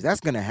penalties.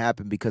 That's going to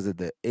happen because of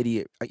the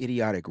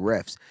idiotic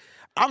refs.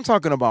 I'm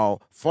talking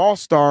about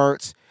false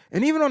starts.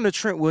 And even on the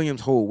Trent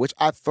Williams hold, which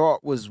I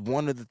thought was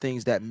one of the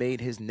things that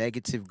made his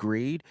negative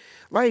grade,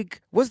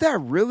 like, was that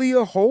really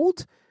a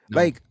hold? No.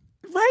 Like,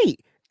 right.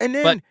 And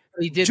then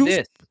but he did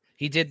this.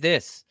 He did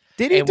this.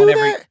 Did he do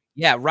that?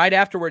 Yeah, right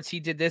afterwards he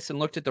did this and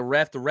looked at the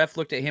ref. The ref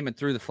looked at him and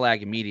threw the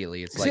flag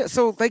immediately. It's like,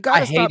 so they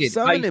gotta stop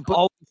selling it. But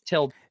always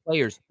tell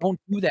players, don't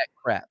do that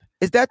crap.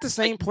 Is that the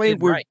same play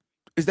where?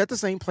 Is that the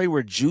same play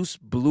where Juice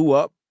blew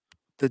up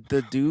the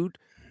dude?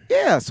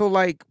 Yeah. So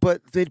like,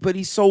 but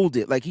he sold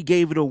it. Like he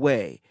gave it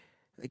away.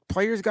 Like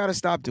players got to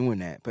stop doing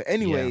that. But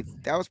anyway,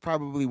 that was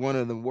probably one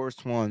of the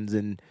worst ones.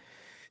 And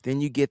then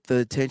you get the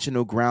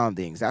intentional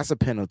groundings. That's a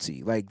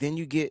penalty. Like then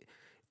you get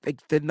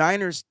like the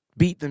Niners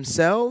beat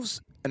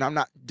themselves. And I'm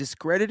not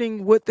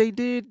discrediting what they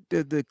did,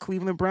 the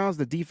Cleveland Browns,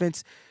 the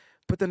defense.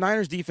 But the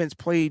Niners defense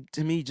played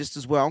to me just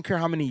as well. I don't care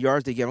how many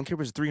yards they gave. I don't care if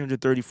it was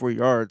 334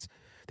 yards.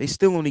 They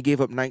still only gave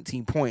up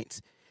 19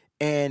 points.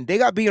 And they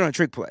got beat on a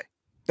trick play.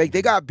 Like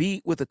they got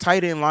beat with a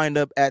tight end lined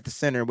up at the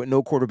center with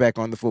no quarterback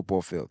on the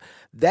football field.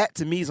 That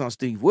to me is on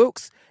Steve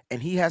Wilks,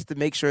 and he has to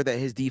make sure that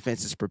his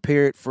defense is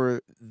prepared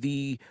for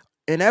the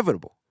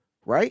inevitable,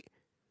 right?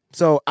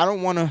 So I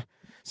don't want to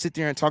sit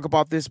there and talk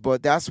about this,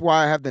 but that's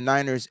why I have the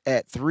Niners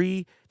at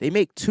 3. They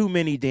make too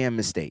many damn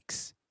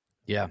mistakes.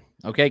 Yeah.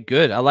 Okay,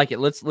 good. I like it.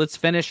 Let's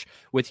finish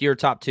with your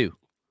top 2.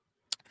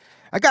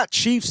 I got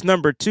Chiefs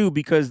number 2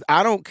 because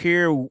I don't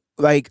care.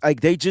 Like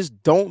they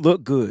just don't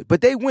look good,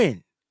 but they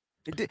win.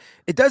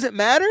 It doesn't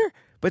matter,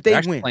 but they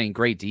win. Playing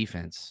great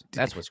defense.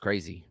 That's what's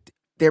crazy.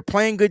 They're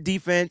playing good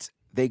defense.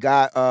 They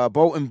got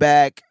Bolton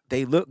back.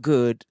 They look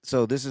good.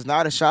 So this is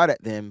not a shot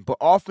at them. But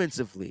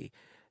offensively,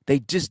 they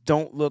just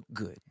don't look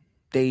good.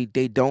 They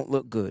don't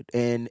look good.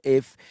 And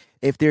if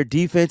their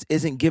defense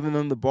isn't giving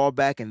them the ball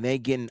back and they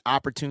getting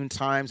opportune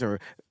times or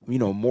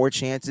more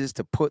chances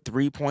to put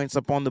 3 points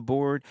up on the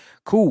board,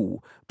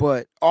 cool.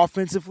 But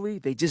offensively,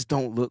 they just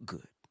don't look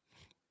good.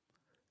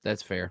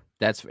 That's fair.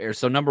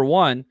 So number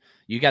 1,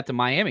 you got the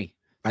Miami.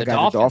 I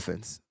got the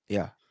Dolphins.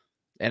 Yeah.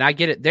 And I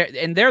get it.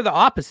 They're the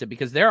opposite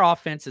because their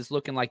offense is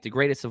looking like the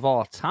greatest of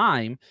all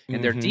time,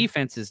 and their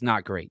defense is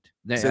not great.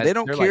 So they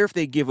don't care if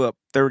they give up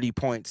 30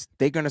 points.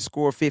 They're going to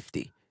score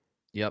 50.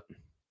 Yep.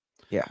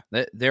 Yeah.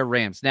 They're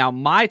Rams. Now,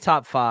 my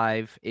top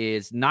 5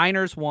 is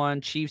Niners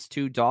 1, Chiefs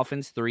 2,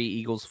 Dolphins 3,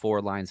 Eagles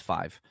 4, Lions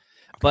 5.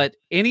 Okay. But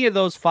any of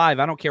those 5,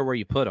 I don't care where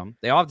you put them.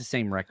 They all have the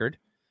same record,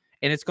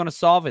 and it's going to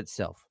solve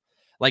itself.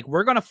 Like,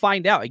 we're going to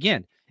find out.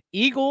 Again,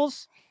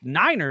 Eagles,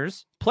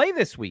 Niners play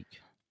this week.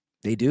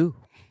 They do.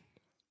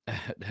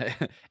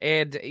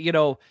 And,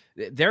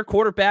 their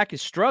quarterback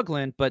is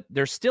struggling, but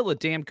they're still a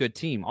damn good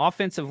team.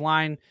 Offensive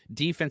line,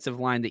 defensive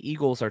line, the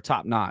Eagles are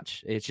top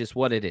notch. It's just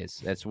what it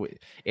is.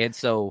 And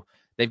so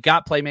they've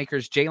got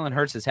playmakers. Jalen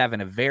Hurts is having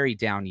a very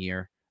down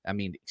year. I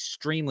mean,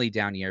 extremely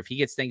down year. If he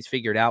gets things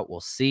figured out, we'll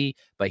see.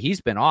 But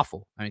he's been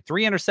awful. I mean,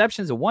 3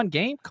 interceptions in one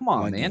game? Come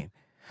on, man.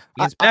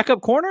 He's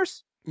backup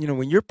corners?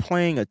 When you're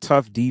playing a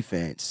tough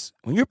defense,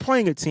 when you're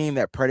playing a team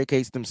that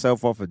predicates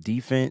themselves off of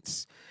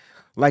defense,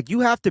 like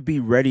you have to be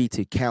ready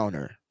to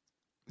counter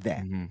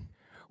that,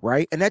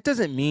 right? And that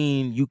doesn't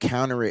mean you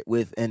counter it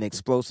with an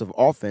explosive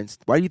offense.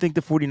 Why do you think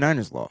the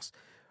 49ers lost,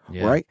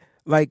 right?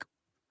 Like,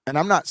 and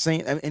I'm not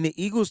saying, and the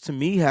Eagles to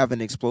me have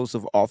an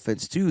explosive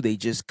offense too. They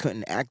just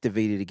couldn't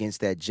activate it against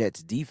that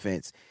Jets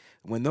defense.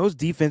 When those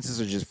defenses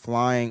are just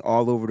flying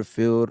all over the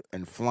field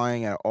and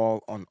flying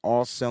on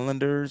all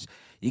cylinders,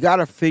 you got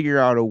to figure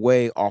out a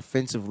way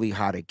offensively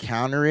how to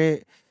counter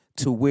it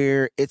to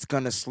where it's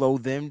going to slow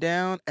them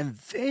down, and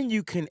then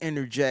you can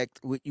interject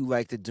what you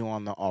like to do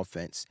on the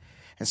offense.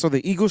 And so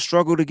the Eagles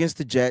struggled against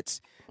the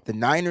Jets. The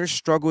Niners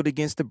struggled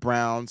against the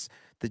Browns.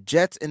 The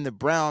Jets and the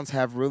Browns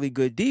have really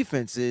good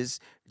defenses,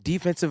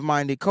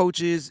 defensive-minded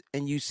coaches,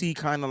 and you see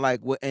kind of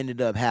like what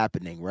ended up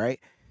happening, right?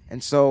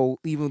 And so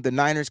even the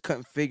Niners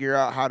couldn't figure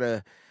out how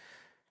to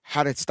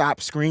stop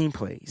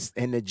screenplays,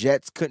 and the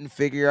Jets couldn't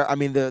figure out. I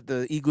mean,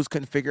 the Eagles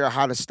couldn't figure out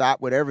how to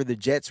stop whatever the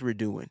Jets were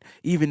doing,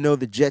 even though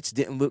the Jets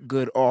didn't look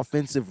good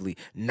offensively.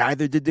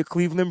 Neither did the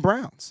Cleveland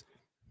Browns.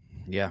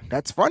 Yeah.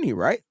 That's funny,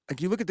 right?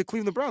 Like, you look at the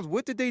Cleveland Browns,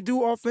 what did they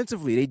do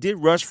offensively? They did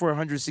rush for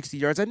 160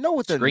 yards. I know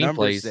what the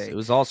numbers say. It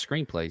was all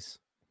screenplays.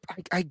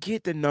 I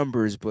get the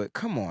numbers, but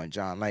come on,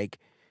 John. Like,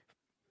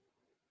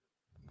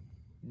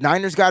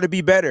 Niners got to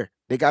be better.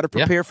 They got to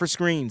prepare for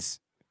screens.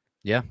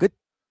 Yeah. Good.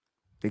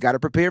 They got to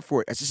prepare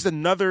for it. It's just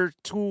another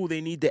tool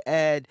they need to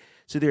add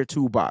to their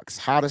toolbox,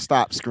 how to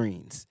stop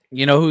screens.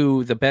 You know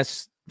who the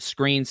best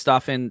screen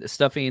stuffing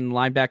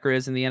linebacker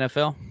is in the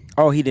NFL?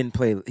 Oh, he didn't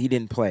play. He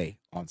didn't play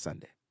on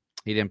Sunday.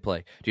 He didn't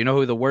play. Do you know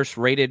who the worst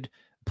rated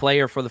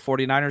player for the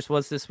 49ers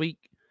was this week?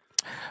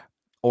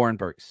 Oren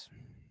Burks.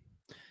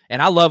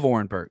 And I love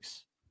Oren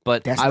Burks,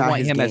 but I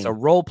want him as a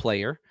role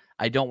player.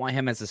 I don't want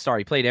him as a star.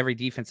 He played every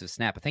defensive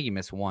snap. I think he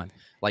missed one.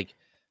 Like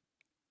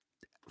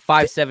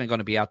 5'7" going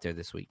to be out there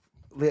this week.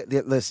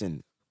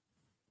 Listen,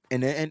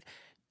 and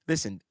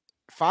listen,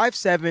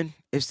 5'7"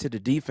 is to the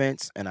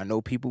defense, and I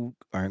know people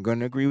aren't going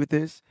to agree with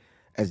this,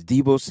 as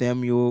Deebo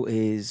Samuel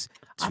is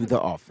to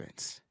the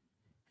offense.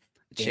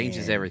 It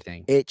changes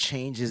everything. It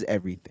changes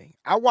everything.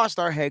 I watched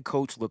our head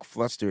coach look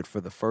flustered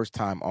for the first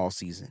time all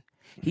season.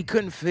 He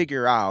couldn't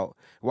figure out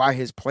why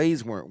his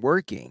plays weren't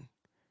working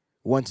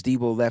once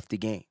Deebo left the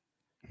game.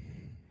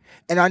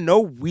 And I know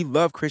we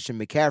love Christian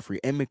McCaffrey,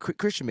 and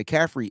Christian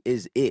McCaffrey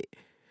is it.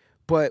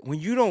 But if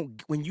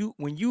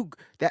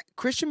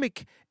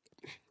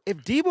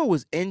Deebo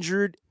was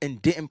injured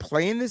and didn't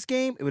play in this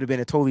game, it would have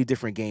been a totally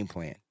different game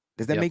plan.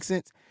 Does that make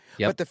sense?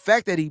 Yep. But the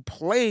fact that he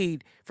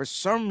played, for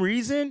some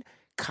reason,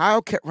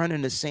 Kyle kept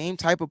running the same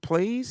type of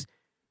plays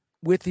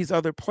with these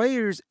other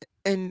players.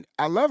 And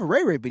I love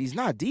Ray, but he's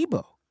not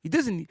Deebo.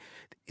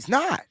 He's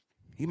not.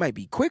 He might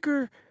be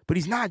quicker, but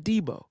he's not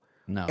Deebo.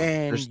 No,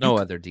 there's no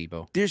other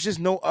Deebo. There's just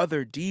no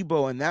other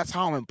Deebo, and that's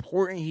how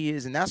important he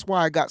is. And that's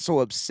why I got so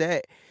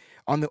upset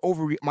on the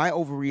my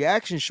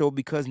overreaction show,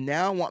 because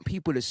now I want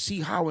people to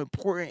see how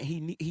important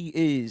he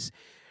is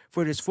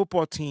for this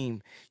football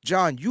team.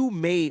 John, you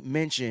made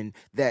mention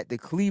that the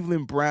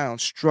Cleveland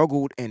Browns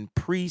struggled in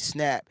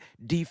pre-snap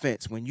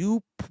defense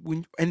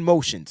in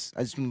motions.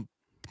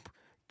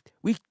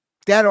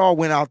 That all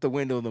went out the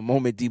window the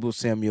moment Deebo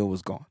Samuel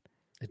was gone.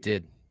 It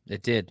did.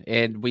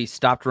 And we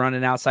stopped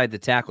running outside the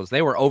tackles.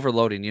 They were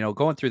overloading,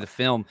 going through the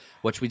film,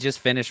 which we just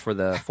finished for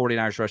the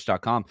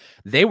 49ersrush.com.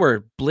 They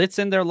were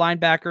blitzing their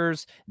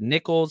linebackers,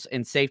 nickels,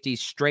 and safeties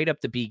straight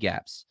up the B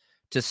gaps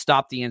to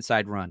stop the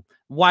inside run.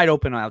 Wide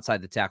open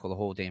outside the tackle the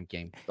whole damn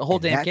game.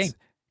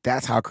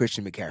 That's how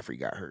Christian McCaffrey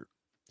got hurt.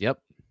 Yep.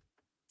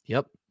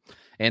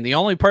 And the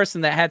only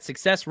person that had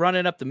success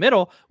running up the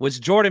middle was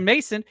Jordan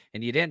Mason,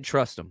 and you didn't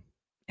trust him.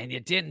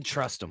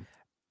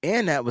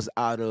 And that was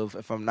out of,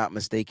 if I'm not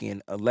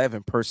mistaken,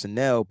 11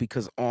 personnel,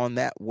 because on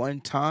that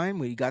one time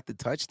when he got the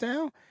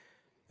touchdown,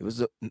 it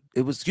was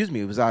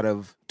out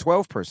of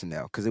 12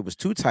 personnel, because it was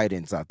two tight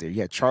ends out there.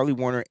 You had Charlie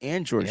Warner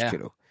and George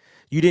Kittle.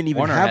 You didn't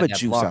even have a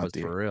juice out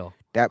there. For real.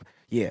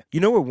 You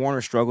know where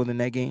Warner struggled in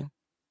that game?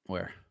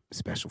 Where?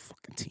 Special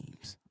fucking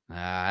teams.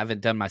 I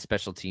haven't done my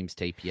special teams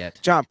tape yet.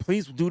 John,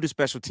 please do the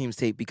special teams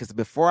tape, because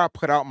before I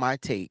put out my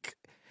take,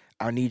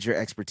 I need your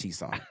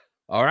expertise on it.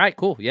 All right,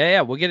 cool. Yeah,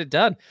 we'll get it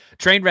done.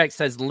 Trainwreck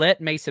says, let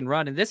Mason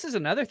run. And this is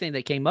another thing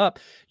that came up.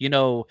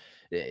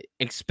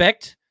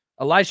 Expect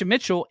Elijah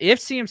Mitchell, if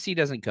CMC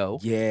doesn't go,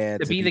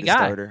 to be the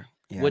guy,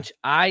 which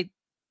I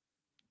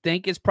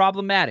think is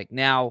problematic.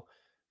 Now,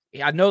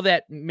 I know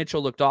that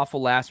Mitchell looked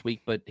awful last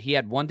week, but he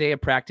had 1 day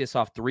of practice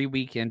off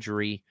 3-week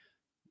injury.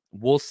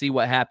 We'll see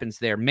what happens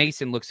there.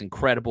 Mason looks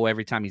incredible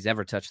every time he's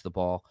ever touched the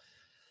ball.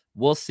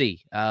 We'll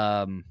see.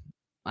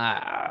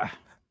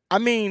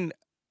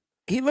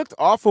 He looked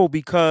awful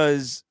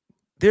because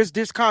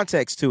there's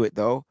context to it,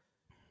 though.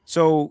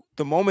 So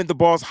the moment the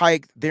ball's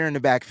hiked, they're in the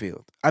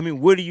backfield.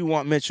 What do you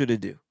want Mitchell to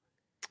do?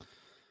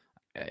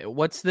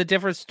 What's the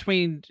difference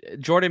between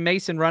Jordan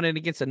Mason running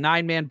against a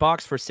 9-man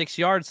box for 6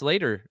 yards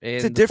later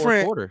in the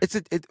fourth quarter?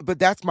 But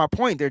that's my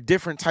point. They're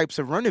different types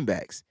of running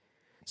backs.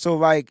 So,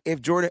 like,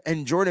 if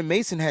Jordan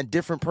Mason had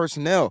different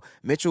personnel,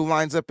 Mitchell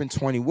lines up in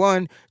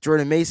 21,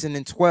 Jordan Mason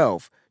in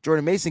 12.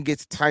 Jordan Mason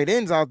gets tight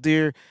ends out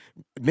there.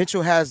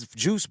 Mitchell has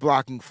juice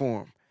blocking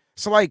for him.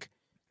 So, like,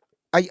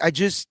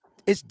 it's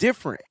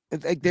different.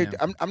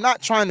 I'm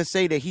not trying to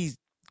say that he's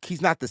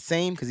not the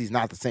same, because he's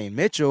not the same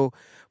Mitchell.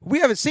 We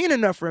haven't seen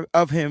enough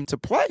of him to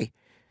play.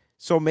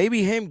 So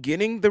maybe him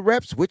getting the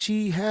reps, which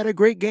he had a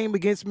great game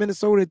against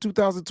Minnesota in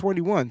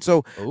 2021.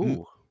 So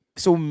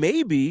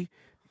maybe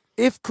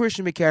if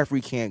Christian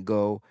McCaffrey can't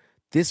go,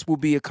 this will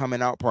be a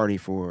coming out party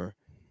for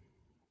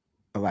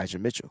Elijah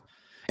Mitchell.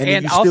 And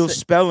then you still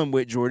spell him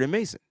with Jordan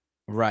Mason.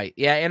 Right.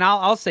 Yeah. And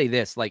I'll say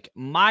this, like,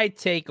 my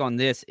take on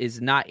this is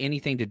not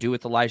anything to do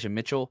with Elijah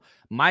Mitchell.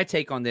 My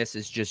take on this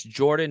is just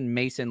Jordan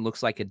Mason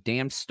looks like a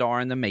damn star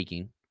in the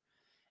making.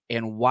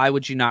 And why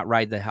would you not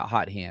ride the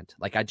hot hand?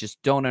 Like, I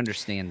just don't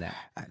understand that.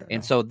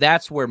 And so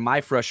that's where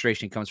my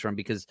frustration comes from,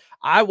 because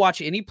I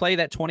watch any play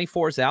that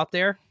 24 is out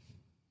there.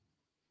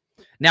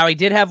 Now, he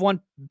did have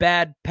one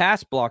bad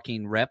pass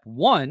blocking rep,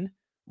 one,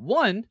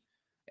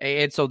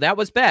 and so that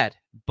was bad.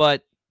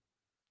 But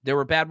there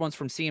were bad ones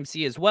from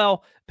CMC as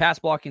well. Pass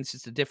blocking is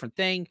just a different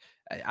thing.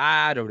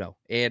 I don't know.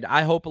 And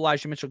I hope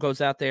Elijah Mitchell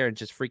goes out there and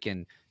just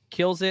freaking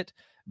kills it.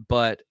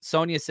 But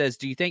Sonia says,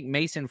 do you think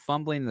Mason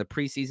fumbling in the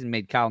preseason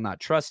made Kyle not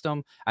trust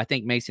him? I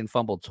think Mason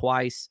fumbled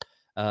twice.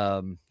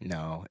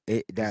 No,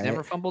 he's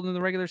never fumbled in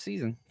the regular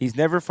season. He's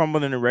never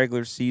fumbled in the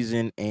regular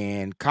season,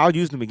 and Kyle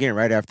used him again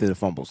right after the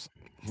fumbles.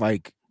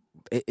 Like,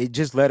 it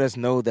just let us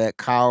know that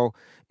Kyle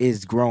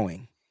is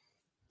growing,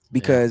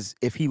 because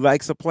if he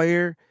likes a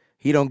player,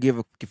 he don't give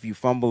a if you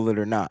fumble it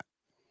or not.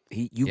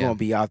 You gonna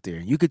be out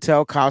there. You could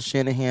tell Kyle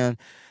Shanahan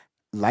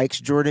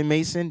likes Jordan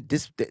Mason.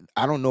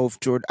 I don't know if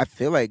I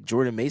feel like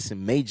Jordan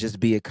Mason may just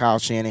be a Kyle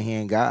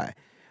Shanahan guy,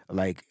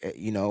 like,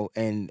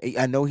 and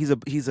I know he's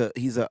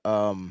a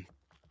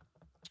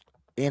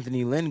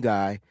Anthony Lynn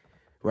guy,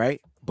 right?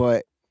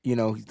 But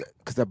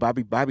because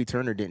Bobby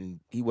Turner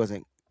he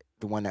wasn't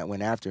the one that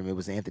went after him. It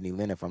was Anthony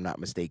Lynn, if I'm not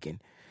mistaken.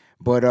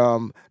 But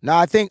no,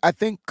 I think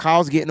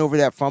Kyle's getting over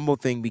that fumble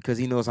thing because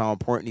he knows how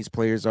important these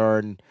players are,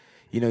 and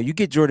you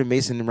get Jordan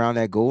Mason around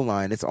that goal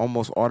line, it's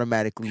almost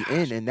automatically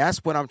in, and that's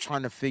what I'm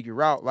trying to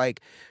figure out.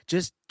 Like,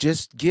 just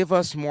give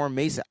us more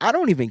Mason. I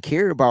don't even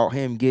care about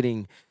him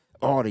getting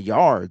all the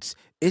yards.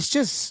 It's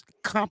just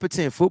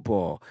competent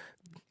football.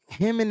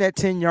 Him in that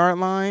 10-yard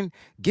line,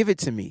 give it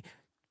to me.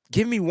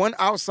 Give me one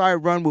outside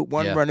run with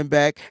one running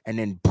back, and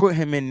then put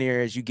him in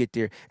there as you get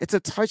there. It's a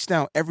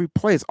touchdown every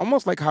play. It's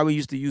almost like how we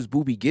used to use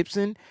Boobie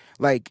Gibson.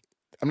 Like,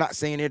 I'm not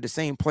saying they're the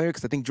same player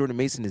because I think Jordan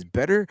Mason is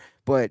better,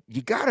 but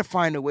you got to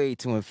find a way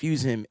to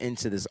infuse him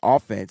into this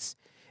offense,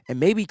 and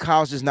maybe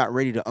Kyle's just not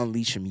ready to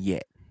unleash him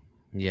yet.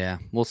 Yeah,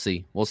 we'll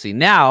see. We'll see.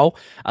 Now,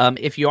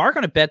 if you are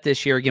going to bet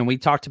this year, again, we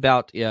talked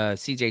about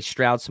C.J.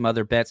 Stroud, some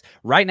other bets.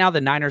 Right now, the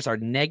Niners are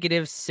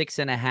negative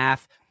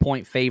 6.5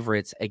 point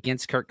favorites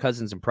against Kirk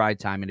Cousins in Pride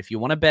Time. And if you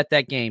want to bet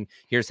that game,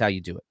 here's how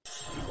you do it.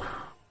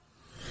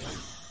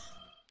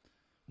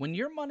 When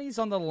your money's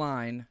on the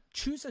line,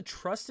 choose a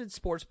trusted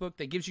sportsbook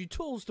that gives you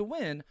tools to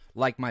win,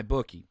 like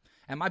MyBookie.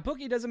 And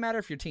MyBookie doesn't matter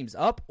if your team's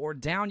up or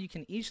down. You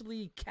can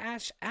easily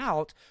cash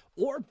out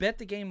or bet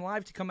the game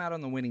live to come out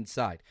on the winning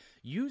side.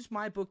 Use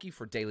MyBookie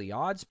for daily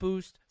odds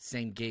boost,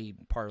 same game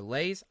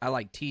parlays, I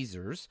like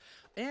teasers,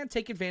 and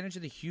take advantage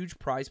of the huge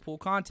prize pool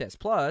contest.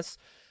 Plus,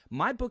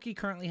 MyBookie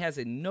currently has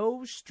a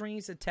no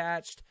strings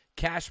attached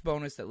cash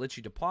bonus that lets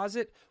you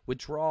deposit,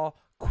 withdraw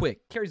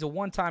quick. Carries a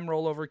one-time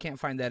rollover. Can't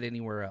find that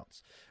anywhere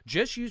else.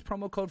 Just use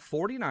promo code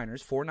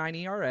 49ers,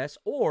 49ERS,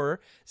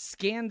 or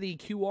scan the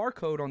QR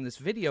code on this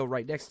video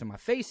right next to my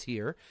face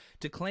here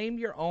to claim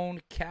your own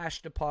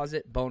cash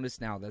deposit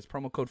bonus now. That's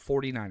promo code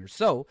 49ers.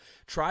 So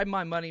try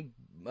my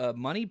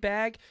money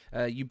bag.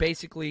 You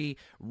basically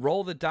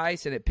roll the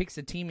dice and it picks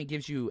a team and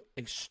gives you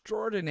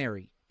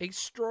extraordinary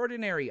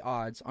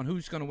odds on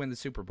who's going to win the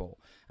Super Bowl.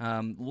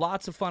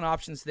 Lots of fun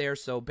options there.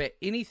 So bet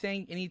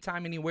anything,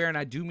 anytime, anywhere, and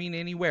I do mean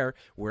anywhere.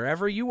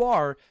 Wherever you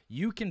are,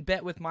 you can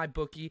bet with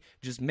MyBookie.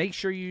 Just make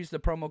sure you use the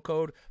promo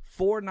code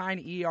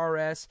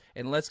 49ERS,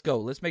 and let's go.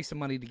 Let's make some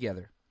money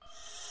together.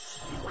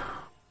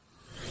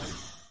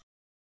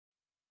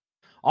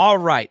 All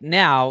right.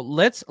 Now,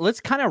 let's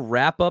kind of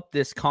wrap up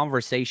this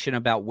conversation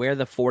about where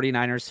the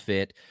 49ers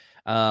fit.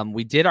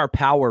 We did our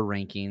power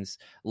rankings.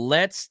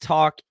 Let's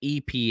talk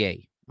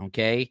EPA.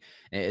 Okay,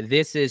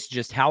 this is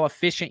just how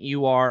efficient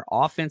you are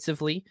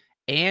offensively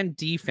and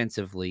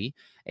defensively.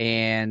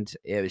 And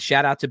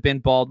shout out to Ben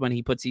Baldwin.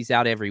 He puts these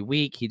out every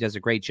week. He does a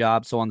great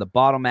job. So on the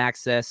bottom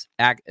axis,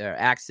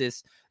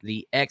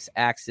 the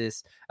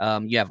x-axis,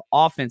 you have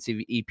offensive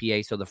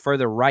EPA. So the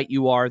further right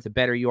you are, the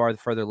better you are. The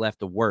further left,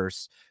 the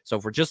worse. So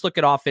if we're just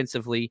looking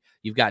offensively,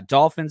 you've got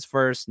Dolphins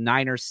first,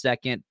 Niners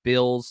second,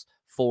 Bills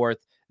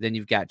fourth. Then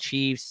you've got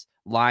Chiefs,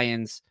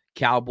 Lions,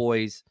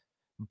 Cowboys,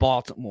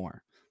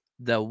 Baltimore.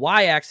 The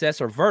y-axis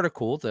or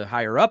vertical, the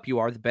higher up you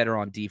are, the better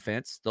on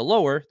defense. The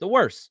lower, the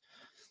worse.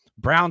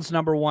 Browns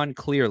number one,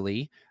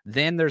 clearly.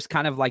 Then there's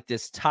kind of like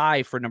this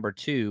tie for number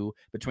two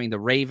between the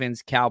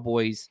Ravens,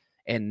 Cowboys,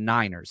 and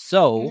Niners.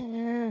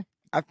 So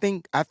I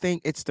think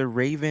it's the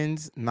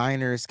Ravens,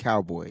 Niners,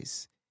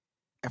 Cowboys.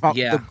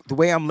 The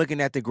way I'm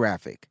looking at the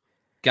graphic.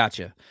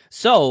 Gotcha.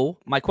 So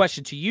my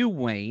question to you,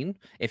 Wayne,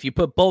 if you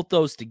put both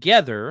those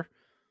together,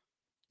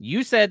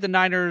 you said the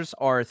Niners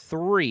are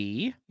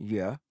 3.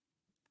 Yeah.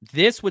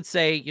 This would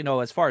say,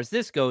 as far as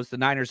this goes, the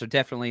Niners are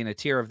definitely in a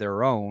tier of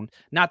their own.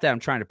 Not that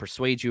I'm trying to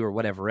persuade you or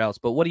whatever else,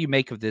 but what do you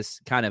make of this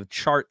kind of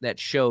chart that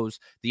shows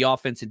the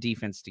offense and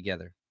defense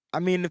together?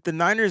 I mean, if the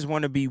Niners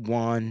want to be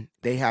 1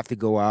 they have to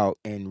go out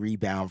and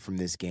rebound from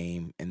this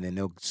game, and then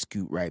they'll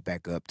scoot right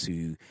back up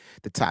to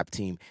the top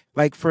team.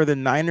 Like, for the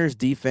Niners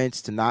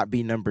defense to not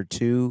be number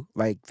 2,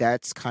 like,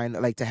 that's kind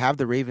of like to have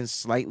the Ravens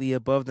slightly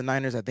above the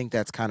Niners. I think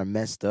that's kind of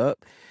messed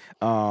up.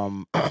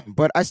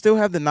 But I still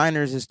have the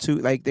Niners as 2.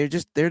 Like, they're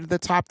the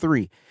top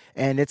 3,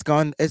 and it's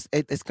going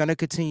to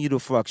continue to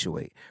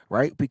fluctuate,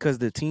 right? Because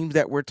the teams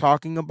that we're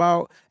talking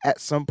about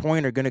at some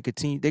point are going to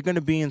continue. They're going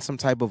to be in some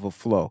type of a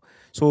flow.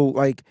 So,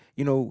 like,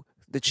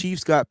 the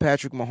Chiefs got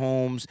Patrick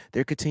Mahomes.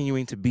 They're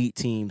continuing to beat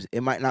teams.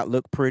 It might not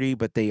look pretty,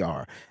 but they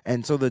are.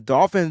 And so the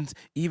Dolphins,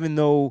 even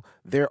though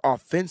they're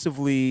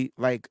offensively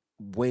like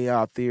way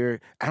out there,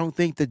 I don't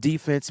think the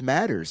defense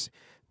matters.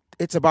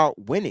 It's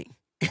about winning.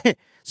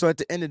 So at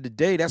the end of the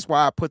day, that's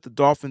why I put the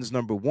Dolphins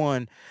number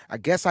 1. I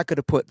guess I could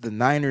have put the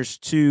Niners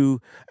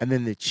 2 and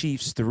then the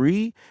Chiefs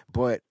 3.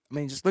 But, I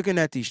mean, just looking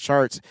at these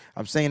charts,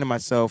 I'm saying to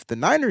myself, the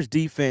Niners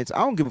defense, I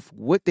don't give a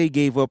what they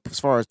gave up as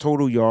far as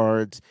total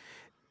yards.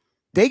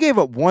 They gave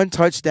up 1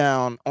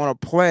 touchdown on a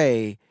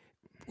play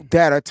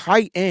that a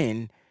tight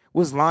end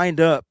was lined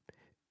up,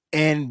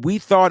 and we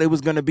thought it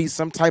was going to be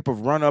some type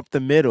of run up the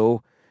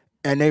middle,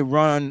 and they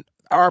run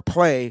our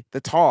play,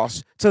 the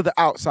toss, to the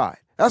outside.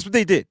 That's what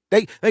they did.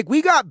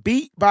 We got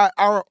beat by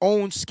our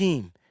own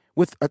scheme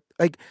with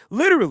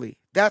literally.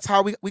 That's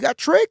how we got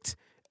tricked.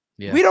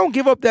 Yeah. We don't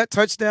give up that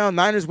touchdown.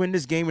 Niners win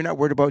this game. We're not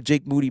worried about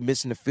Jake Moody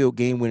missing the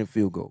game-winning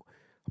field goal.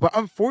 But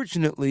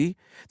unfortunately,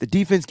 the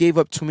defense gave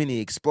up too many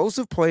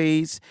explosive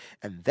plays,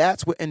 and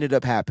that's what ended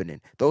up happening.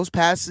 Those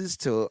passes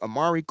to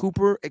Amari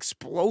Cooper,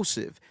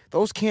 explosive.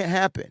 Those can't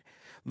happen.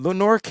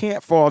 Lenore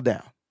can't fall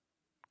down.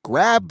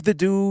 Grab the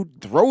dude,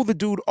 throw the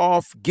dude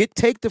off,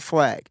 take the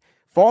flag.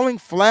 Falling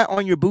flat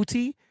on your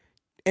booty,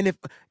 and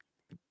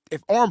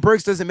if Oren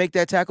Burks doesn't make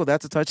that tackle,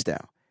 that's a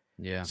touchdown.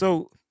 Yeah.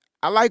 So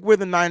I like where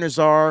the Niners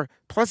are.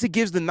 Plus, it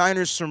gives the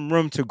Niners some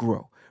room to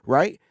grow,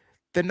 right?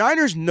 The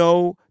Niners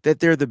know that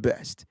they're the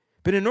best.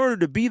 But in order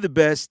to be the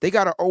best, they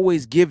got to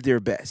always give their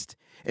best.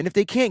 And if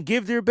they can't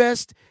give their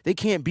best, they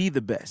can't be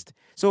the best.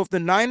 So if the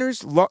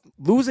Niners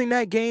losing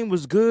that game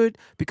was good,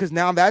 because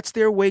now that's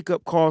their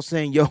wake-up call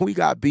saying, yo, we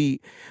got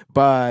beat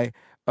by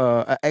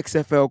an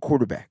XFL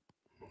quarterback.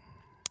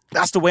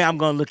 That's the way I'm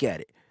going to look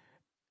at it.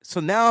 So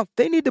now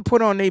they need to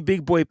put on their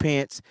big boy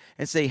pants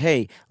and say,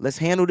 hey, let's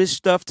handle this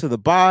stuff to the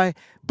bye.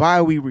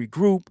 Bye, we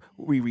regroup,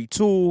 we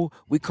retool,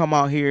 we come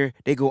out here,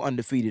 they go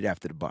undefeated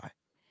after the bye.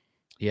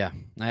 Yeah,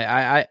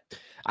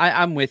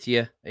 I'm with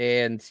you.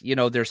 And,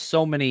 there's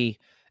so many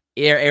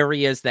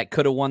areas that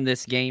could have won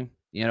this game.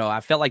 I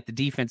felt like the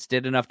defense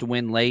did enough to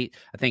win late.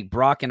 I think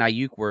Brock and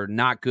Ayuk were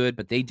not good,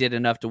 but they did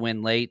enough to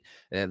win late.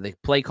 The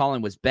play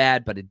calling was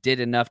bad, but it did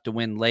enough to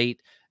win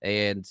late.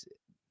 And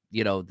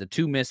the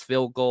 2 missed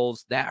field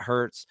goals, that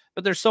hurts,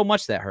 but there's so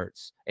much that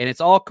hurts, and it's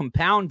all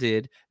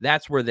compounded.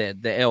 That's where the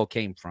L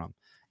came from.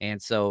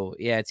 And so,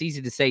 yeah, it's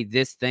easy to say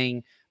this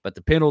thing, but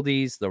the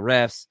penalties, the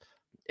refs,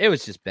 it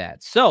was just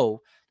bad.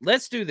 So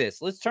let's do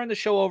this. Let's turn the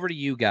show over to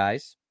you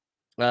guys.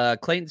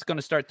 Clayton's going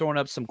to start throwing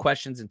up some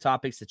questions and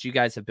topics that you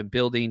guys have been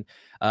building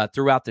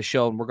throughout the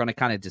show, and we're going to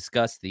kind of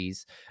discuss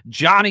these.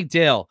 Johnny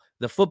Dale,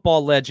 the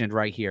football legend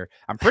right here.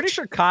 I'm pretty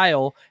sure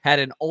Kyle had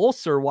an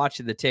ulcer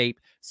watching the tape.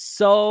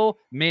 So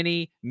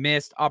many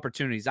missed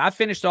opportunities. I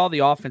finished all the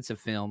offensive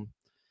film,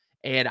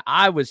 and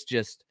I was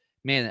just,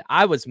 man,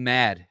 I was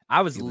mad.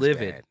 I was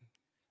livid. Bad.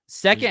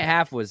 Second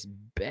half was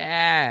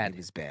bad. It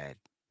was bad.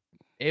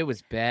 It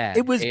was bad.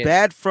 It was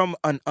bad from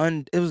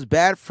it was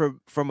bad from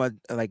a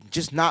like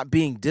just not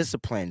being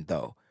disciplined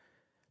though,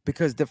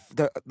 because the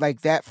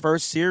like that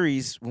first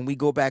series when we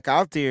go back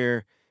out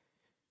there,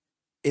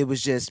 it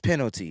was just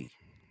penalty,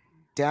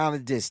 down the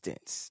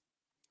distance,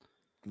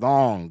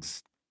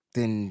 longs,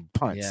 then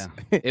punts.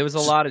 Yeah, it was a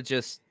lot of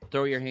just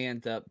throw your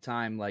hand up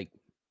time. Like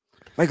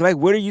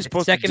what are you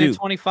supposed to do? Second and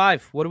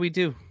 25. What do we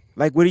do?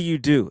 Like what do you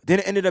do? Then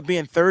it ended up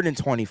being 3rd and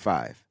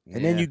 25,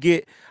 and then you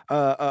get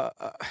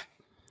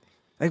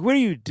like, what do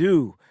you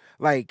do?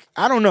 Like,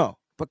 I don't know.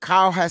 But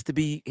Kyle has to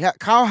be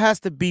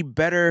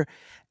better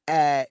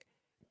at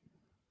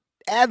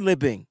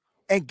ad-libbing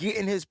and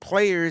getting his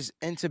players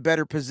into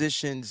better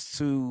positions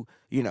to,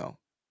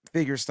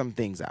 figure some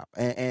things out.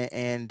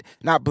 And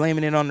not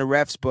blaming it on the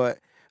refs, but,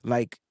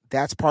 like,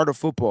 that's part of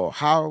football,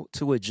 how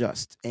to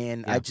adjust.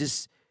 And I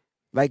just,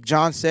 like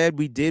John said,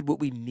 we did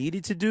what we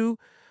needed to do,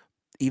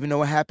 even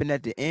though it happened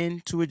at the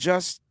end to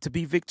adjust, to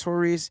be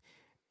victorious.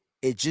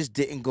 It just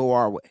didn't go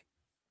our way.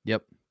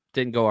 Yep.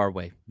 Didn't go our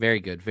way. Very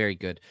good. Very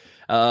good.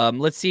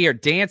 Let's see here.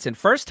 Dancing.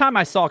 First time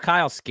I saw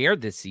Kyle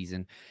scared this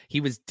season. He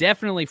was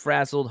definitely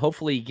frazzled.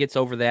 Hopefully he gets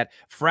over that.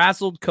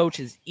 Frazzled coach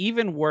is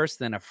even worse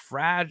than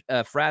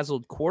a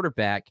frazzled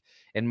quarterback,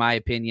 in my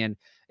opinion.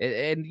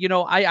 And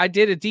I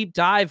did a deep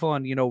dive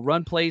on,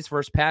 run plays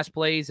versus pass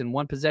plays and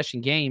one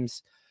possession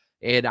games.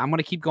 And I'm going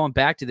to keep going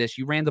back to this.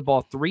 You ran the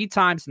ball 3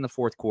 times in the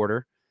fourth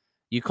quarter.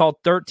 You called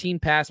 13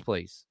 pass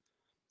plays.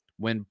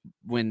 When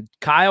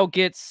Kyle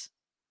gets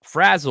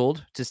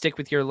frazzled, to stick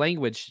with your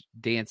language,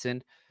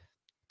 Danson,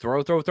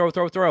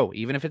 throw.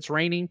 Even if it's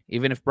raining,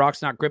 even if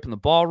Brock's not gripping the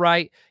ball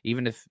right,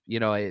 even if,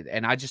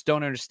 and I just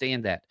don't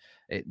understand that.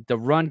 The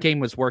run game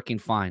was working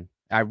fine.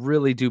 I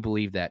really do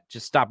believe that.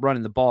 Just stop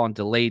running the ball and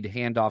delayed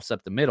handoffs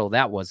up the middle.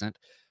 That wasn't.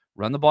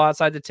 Run the ball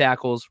outside the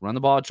tackles, run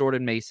the ball at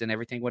Jordan Mason.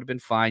 Everything would have been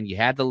fine. You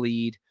had the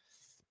lead.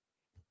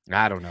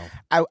 I don't know.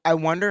 I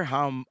wonder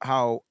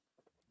how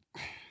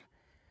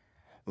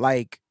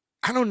like,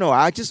 I don't know.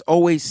 I just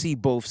always see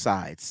both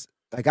sides.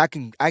 Like I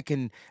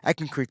can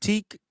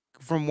critique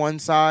from one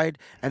side,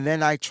 and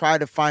then I try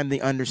to find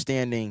the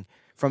understanding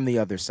from the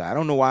other side. I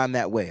don't know why I'm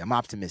that way. I'm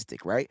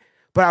optimistic, right?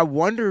 But I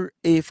wonder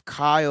if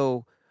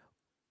Kyle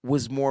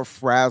was more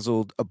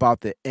frazzled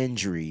about the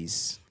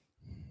injuries.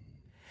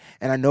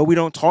 And I know we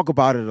don't talk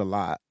about it a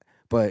lot,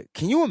 but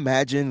can you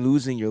imagine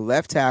losing your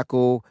left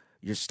tackle,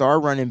 your star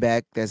running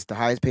back, that's the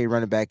highest paid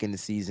running back in the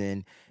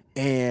season,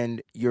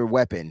 and your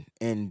weapon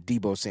in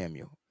Deebo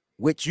Samuel,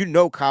 which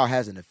Kyle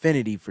has an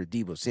affinity for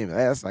Deebo Samuel.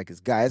 That's like his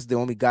guy. That's the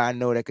only guy I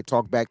know that could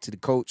talk back to the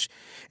coach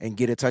and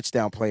get a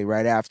touchdown play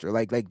right after.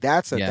 Like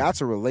that's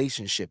a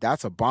relationship.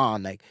 That's a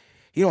bond. Like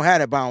he don't have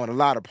that bond with a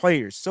lot of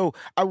players. So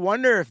I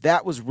wonder if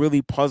that was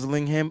really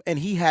puzzling him, and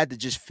he had to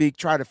just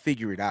try to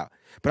figure it out.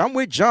 But I'm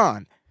with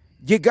John.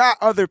 You got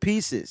other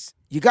pieces.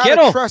 You got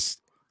to trust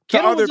the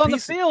Kittle other was on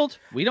pieces. the field.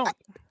 We don't.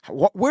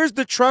 Where's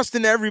the trust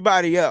in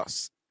everybody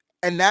else?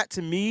 And that,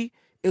 to me,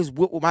 is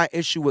what my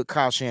issue with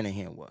Kyle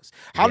Shanahan was.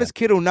 How does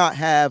Kittle not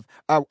have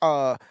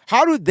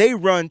how do they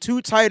run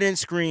 2 tight end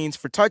screens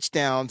for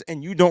touchdowns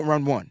and you don't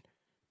run one?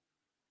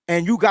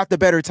 And you got the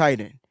better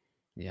tight end.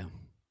 Yeah.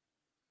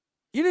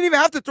 You didn't even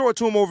have to throw it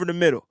to him over the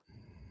middle.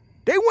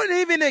 They wouldn't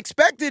even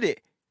expected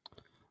it.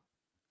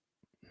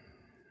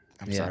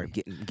 I'm sorry,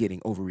 getting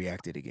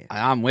overreacted again.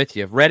 I'm with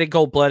you. Reddit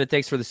Gold Blooded,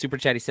 thanks for the super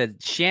chat. He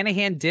said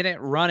Shanahan didn't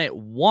run it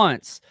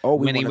once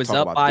when he was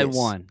up by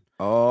 1.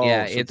 Oh,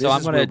 yeah. So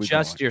I'm going to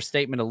adjust your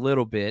statement a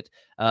little bit.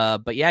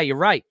 But yeah, you're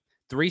right.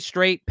 3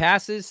 straight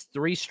passes,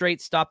 3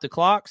 straight stop the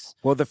clocks.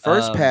 Well, the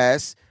first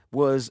pass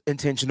was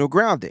intentional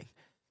grounding.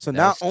 So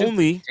not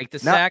only take the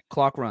sack,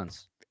 clock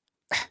runs.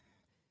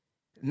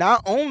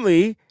 Not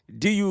only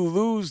do you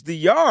lose the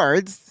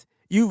yards,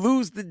 you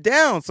lose the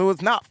down. So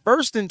it's not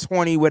 1st and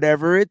 20,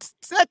 whatever. It's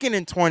 2nd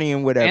and 20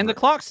 and whatever. And the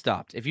clock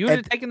stopped. If you would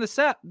have taken the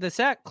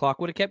sack, clock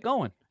would have kept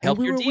going. Help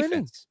your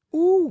defense.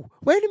 Winning. Ooh,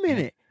 wait a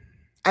minute.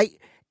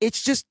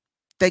 It's just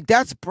like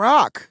that's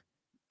Brock.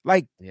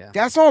 Like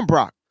that's on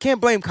Brock. Can't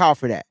blame Kyle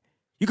for that.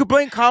 You could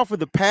blame Kyle for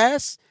the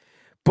pass,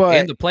 but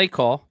and the play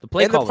call. The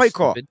play call.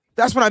 Stupid.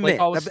 That's what I meant.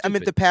 I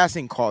meant the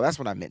passing call. That's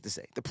what I meant to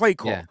say. The play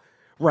call. Yeah.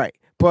 Right.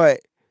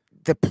 But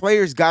the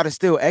players got to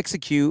still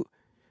execute,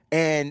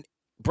 and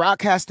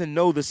Brock has to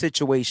know the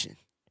situation.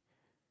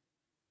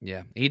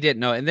 Yeah, he didn't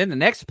know. And then the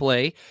next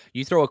play,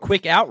 you throw a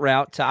quick out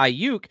route to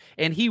Ayuk,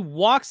 and he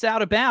walks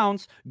out of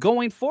bounds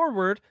going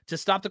forward to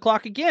stop the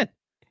clock again.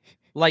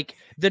 Like,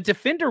 the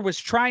defender was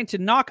trying to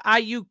knock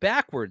Ayuk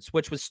backwards,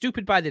 which was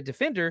stupid by the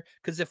defender,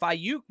 because if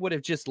Ayuk would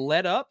have just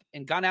let up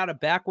and gone out of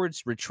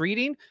backwards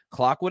retreating,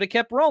 clock would have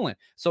kept rolling.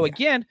 So,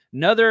 again,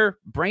 another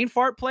brain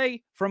fart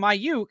play from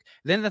Ayuk.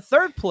 Then the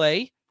third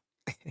play,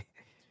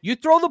 you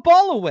throw the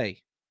ball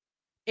away.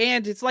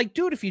 And it's like,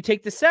 dude, if you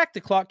take the sack, the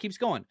clock keeps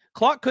going.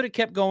 Clock could have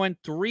kept going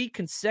 3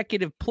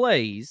 consecutive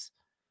plays.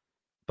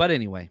 But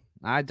anyway,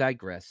 I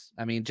digress.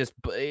 I mean,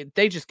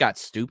 they just got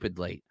stupid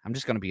late. I'm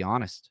just going to be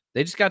honest.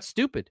 They just got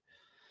stupid.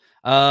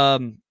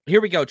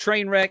 Here we go.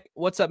 Trainwreck.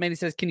 What's up, man? He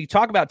says, can you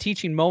talk about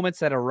teaching moments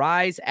that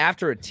arise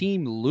after a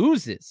team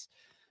loses?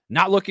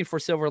 Not looking for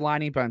silver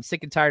lining, but I'm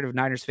sick and tired of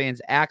Niners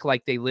fans act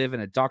like they live in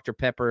a Dr.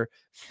 Pepper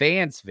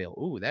Fansville.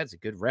 Ooh, that's a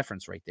good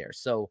reference right there.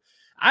 So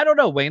I don't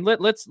know, Wayne.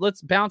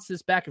 Let's bounce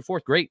this back and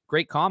forth. Great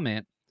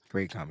comment.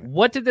 Great comment.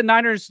 What did the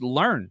Niners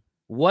learn?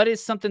 What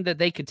is something that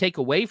they could take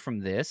away from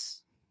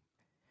this?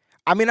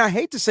 I mean, I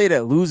hate to say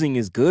that losing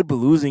is good, but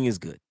losing is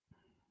good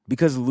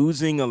because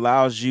losing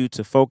allows you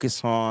to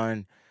focus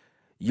on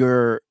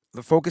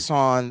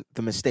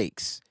the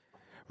mistakes,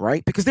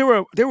 right? Because there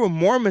were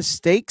more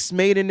mistakes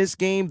made in this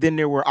game than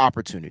there were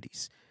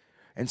opportunities.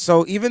 And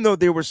so even though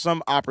there were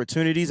some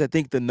opportunities, I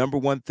think the number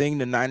one thing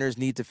the Niners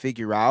need to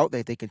figure out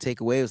that they can take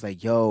away is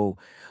like, yo,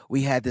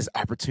 we had this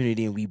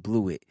opportunity and we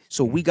blew it.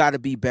 So we got to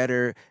be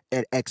better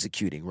at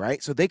executing,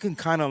 right? So they can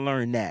kind of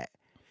learn that.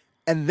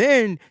 And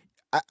then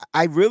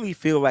I really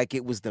feel like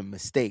it was the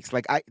mistakes.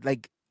 Like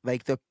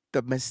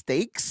the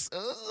mistakes,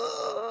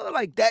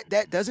 like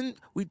that doesn't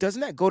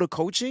that go to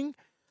coaching?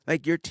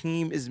 Like your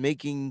team is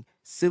making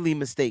silly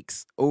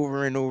mistakes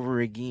over and over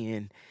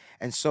again.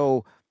 And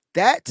so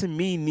that to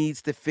me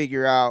needs to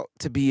figure out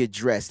to be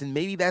addressed. And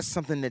maybe that's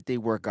something that they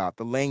work out,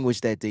 the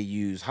language that they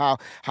use, how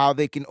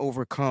they can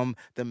overcome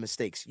the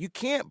mistakes. You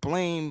can't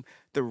blame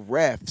the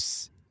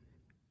refs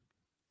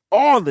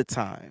all the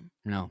time.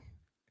 No.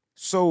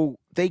 So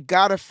they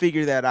got to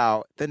figure that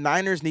out. The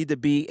Niners need to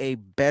be a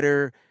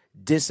better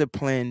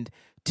disciplined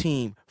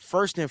team.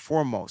 First and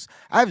foremost,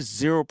 I have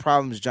 0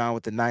 problems, John,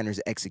 with the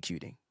Niners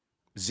executing.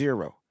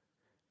 0.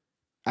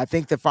 I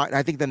think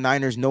the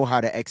Niners know how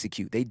to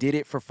execute. They did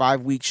it for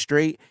 5 weeks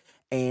straight,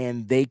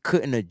 and they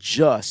couldn't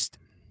adjust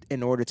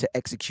in order to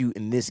execute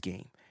in this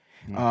game.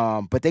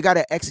 But they got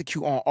to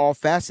execute on all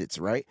facets,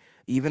 right?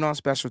 Even on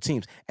special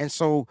teams. And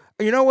so,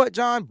 you know what,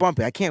 John? Bump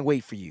it. I can't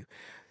wait for you.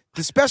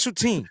 The special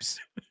teams.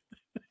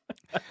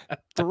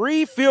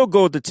 3 field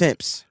goal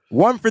attempts.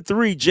 1 for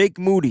 3, Jake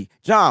Moody.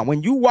 John,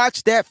 when you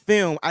watch that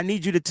film, I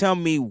need you to tell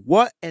me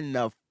what in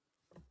the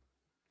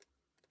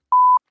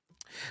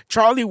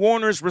Charlie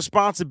Warner's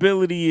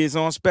responsibility is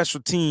on special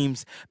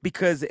teams,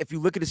 because if you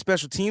look at the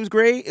special teams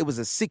grade, it was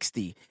a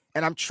 60.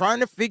 And I'm trying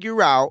to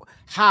figure out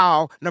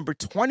how number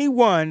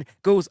 21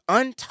 goes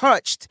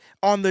untouched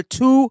on the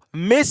 2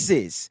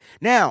 misses.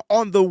 Now,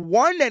 on the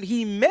one that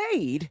he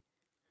made,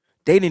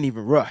 they didn't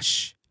even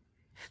rush.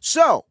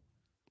 So,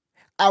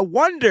 I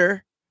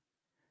wonder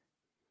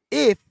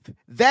if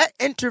that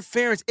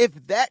interference,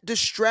 if that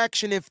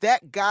distraction, if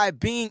that guy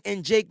being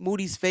in Jake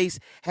Moody's face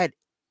had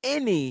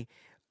any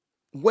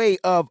way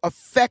of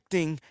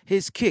affecting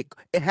his kick.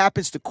 It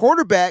happens to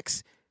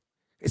quarterbacks.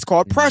 It's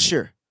called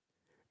pressure.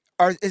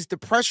 Is the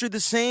pressure the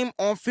same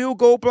on field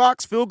goal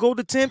blocks, field goal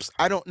attempts?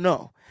 I don't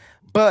know.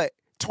 But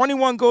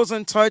 21 goes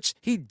untouched.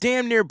 He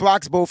damn near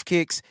blocks both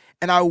kicks.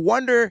 And I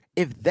wonder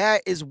if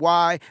that is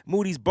why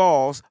Moody's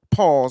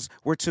paws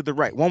were to the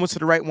right. One was to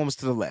the right, one was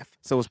to the left.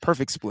 So it was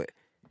perfect split.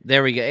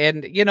 There we go.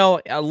 And, you know,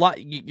 a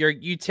lot.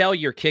 You tell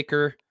your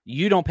kicker,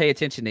 you don't pay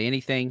attention to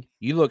anything.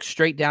 You look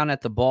straight down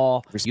at the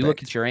ball. Respect. You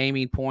look at your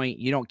aiming point.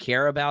 You don't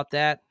care about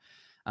that.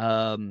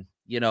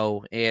 You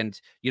know, and,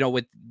 you know,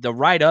 with the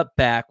right up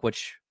back,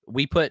 which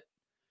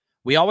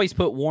we always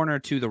put Warner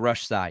to the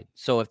rush side.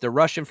 So if they're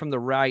rushing from the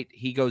right,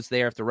 he goes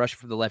there. If they're rushing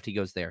from the left, he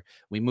goes there.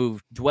 We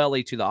move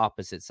Dwelley to the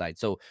opposite side.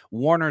 So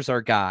Warner's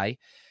our guy.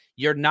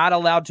 You're not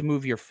allowed to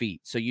move your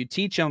feet. So you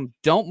teach them,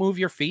 don't move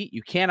your feet.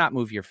 You cannot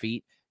move your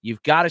feet.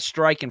 You've got to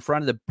strike in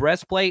front of the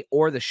breastplate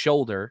or the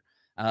shoulder.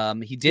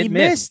 He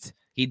missed.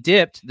 He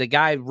dipped. The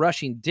guy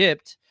rushing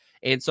dipped.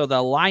 And so the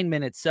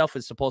alignment itself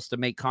is supposed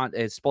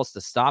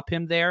to stop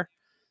him there.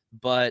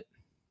 But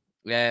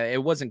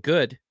it wasn't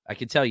good. I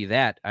can tell you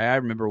that. I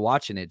remember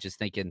watching it just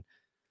thinking,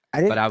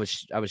 but I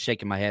was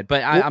shaking my head.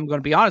 But I'm going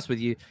to be honest with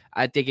you.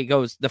 I think it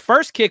goes. The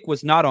first kick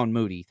was not on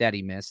Moody that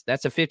he missed.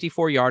 That's a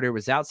 54-yarder. It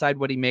was outside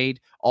what he made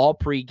all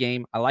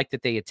pregame. I like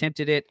that they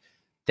attempted it.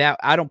 That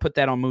I don't put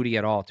that on Moody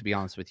at all, to be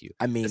honest with you.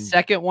 I mean, the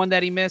second one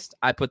that he missed,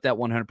 I put that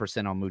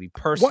 100% on Moody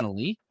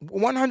personally.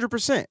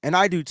 100%, and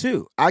I do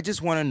too. I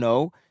just want to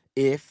know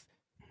if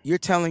you're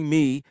telling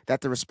me that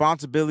the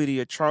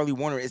responsibility of Charlie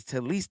Warner is to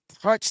at least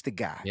touch the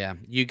guy. Yeah,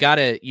 you want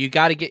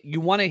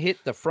to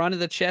hit the front of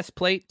the chest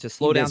plate to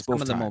slow down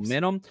some of the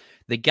momentum.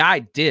 The guy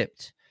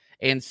dipped,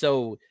 and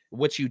so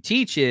what you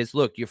teach is,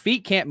 look, your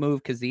feet can't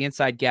move because the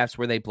inside gap's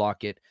where they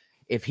block it.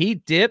 If he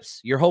dips,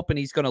 you're hoping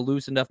he's going to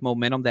lose enough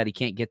momentum that he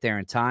can't get there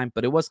in time.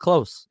 But it was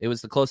close. It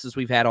was the closest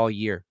we've had all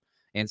year.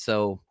 And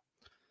so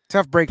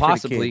tough break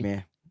possibly for the kid,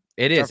 man.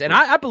 It is. And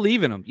I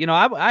believe in him. You know,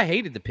 I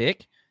hated the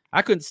pick.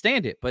 I couldn't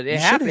stand it, but it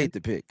happened. You should hate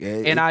the pick.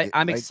 And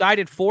I'm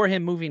excited for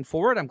him moving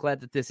forward. I'm glad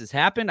that this has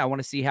happened. I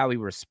want to see how he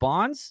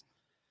responds.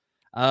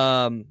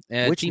 Team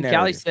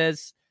Cali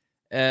says,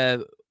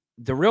 the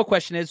real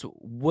question is,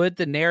 would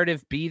the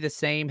narrative be the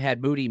same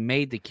had Moody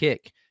made the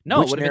kick?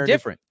 No, it would have been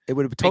different. It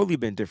would have totally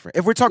been different.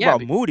 If we're talking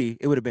about Moody,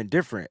 it would have been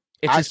different.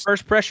 It's his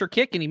first pressure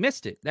kick, and he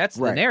missed it. That's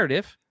the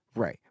narrative.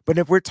 Right. But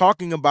if we're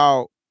talking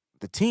about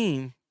the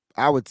team,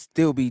 I would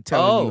still be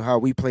telling you how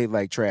we played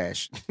like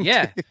trash.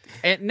 Yeah.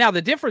 And now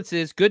the difference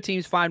is good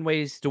teams find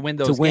ways to win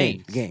those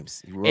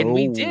games. And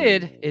we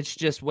did. It's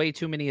just way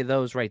too many of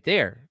those right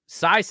there.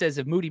 Sai says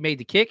if Moody made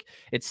the kick,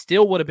 it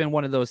still would have been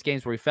one of those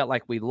games where we felt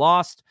like we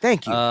lost.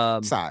 Thank you,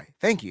 Sai.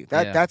 Thank you.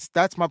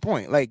 That's my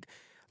point. Like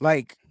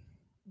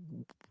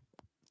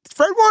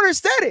Fred Warner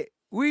said it.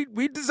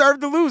 We deserved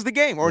to lose the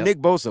game. Or Nick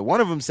Bosa.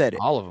 One of them said it.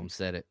 All of them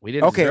said it. We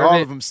didn't. Okay,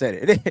 all of them said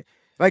it.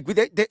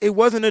 It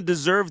wasn't a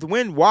deserved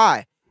win.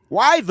 Why?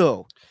 Why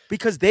though?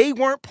 Because they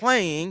weren't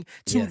playing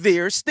to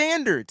their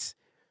standards.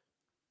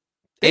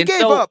 They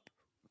gave up.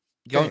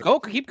 Go,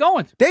 keep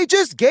going. They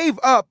just gave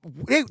up.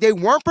 They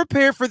weren't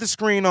prepared for the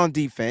screen on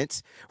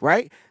defense,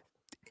 right?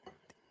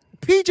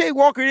 PJ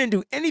Walker didn't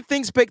do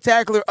anything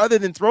spectacular other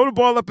than throw the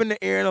ball up in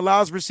the air and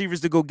allows receivers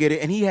to go get it.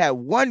 And he had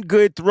one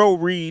good throw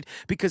read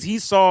because he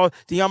saw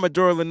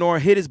Deommodore Lenoir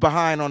hit his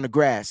behind on the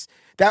grass.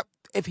 That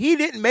if he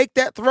didn't make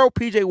that throw,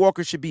 PJ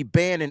Walker should be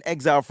banned and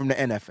exiled from the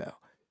NFL.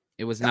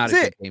 It was not a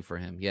good game for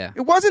him. Yeah,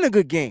 it wasn't a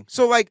good game.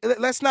 So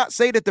let's not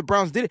say that the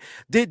Browns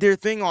did their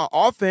thing on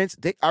offense.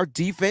 Our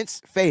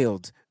defense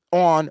failed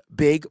on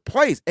big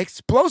plays,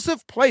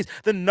 explosive plays.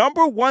 The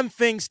number one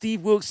thing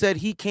Steve Wilks said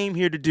he came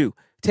here to do.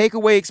 Take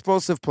away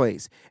explosive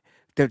plays.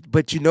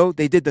 But,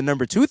 they did the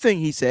number two thing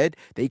he said.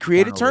 They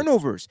created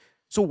turnovers.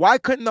 So why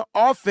couldn't the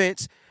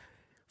offense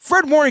 –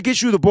 Fred Warner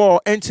gets you the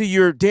ball into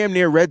your damn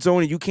near red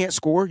zone and you can't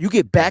score? You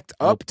get backed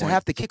up to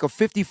have to kick a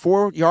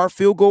 54-yard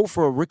field goal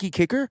for a rookie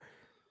kicker?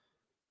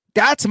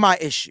 That's my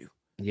issue.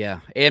 Yeah.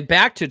 And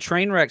back to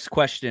Trainwreck's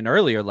question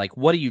earlier, like,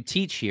 what do you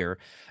teach here?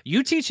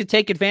 You teach to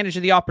take advantage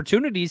of the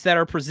opportunities that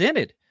are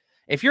presented.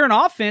 If you're an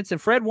offense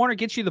and Fred Warner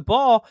gets you the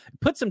ball,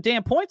 put some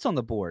damn points on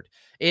the board.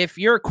 If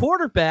you're a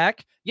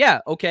quarterback,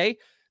 yeah, okay,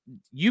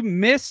 you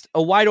missed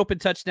a wide open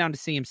touchdown to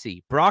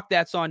CMC. Brock,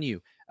 that's on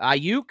you.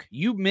 Ayuk,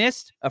 you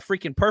missed a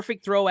freaking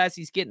perfect throw as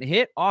he's getting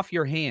hit off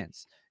your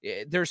hands.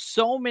 There's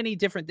so many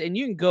different, and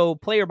you can go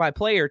player by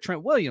player.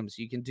 Trent Williams,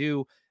 you can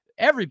do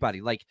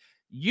everybody. Like,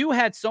 you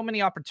had so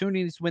many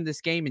opportunities to win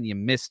this game and you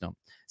missed them.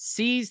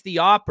 Seize the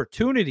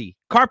opportunity.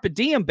 Carpe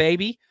diem,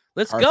 baby.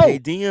 Let's go.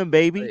 Carpe diem,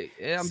 baby.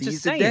 I'm Seize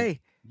just the saying. day.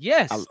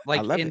 Yes.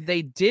 I love it.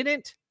 They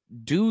didn't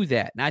do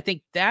that. And I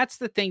think that's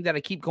the thing that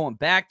I keep going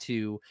back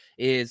to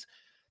is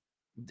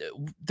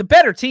the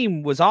better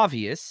team was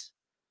obvious.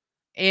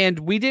 And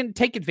we didn't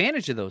take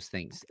advantage of those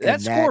things. And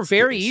that score that's the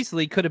very issue.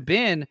 easily could have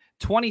been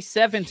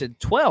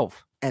 27-12.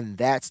 And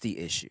that's the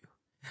issue.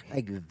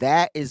 Like,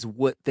 that is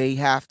what they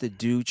have to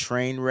do,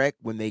 train wreck,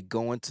 when they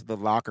go into the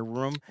locker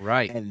room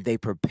Right. and they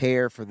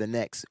prepare for the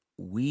next.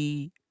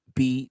 We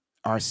beat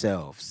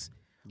ourselves.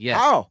 Yes.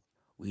 Oh,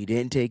 we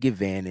didn't take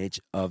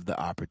advantage of the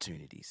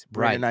opportunities.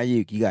 Brandon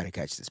Ayuk, you got to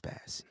catch this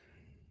pass.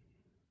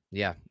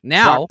 Yeah.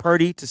 Now, Brock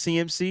Purdy to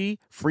CMC,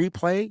 free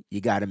play,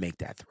 you got to make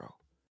that throw.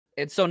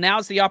 and so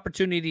now's the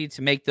opportunity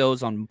to make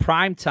those on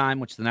prime time,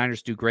 which the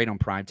Niners do great on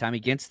prime time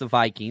against the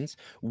Vikings.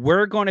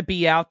 We're going to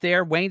be out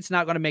there. Wayne's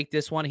not going to make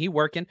this one. He's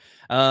working.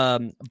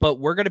 But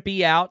we're going to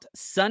be out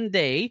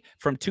Sunday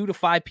from 2 to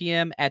 5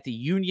 p.m. at the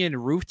Union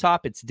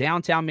Rooftop. It's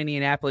downtown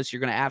Minneapolis. You're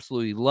going to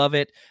absolutely love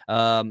it.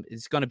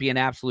 It's going to be an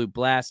absolute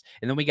blast.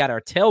 And then we got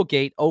our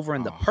tailgate over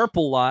in the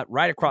purple lot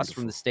right across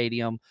from the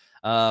stadium.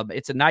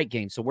 It's a night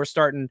game. So we're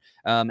starting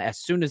as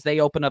soon as they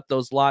open up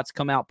those lots.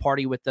 Come out,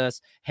 party with us.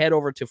 Head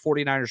over to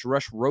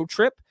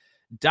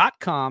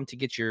 49ersRushRoadTrip.com to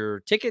get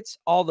your tickets,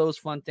 all those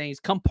fun things.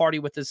 Come party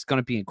with us. It's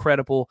going to be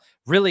incredible.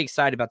 Really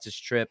excited about this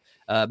trip.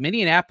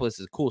 Minneapolis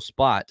is a cool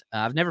spot.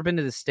 I've never been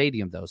to the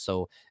stadium, though.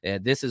 So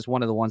this is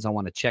one of the ones I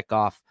want to check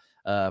off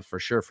for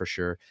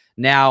sure.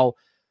 Now,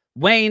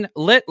 Wayne,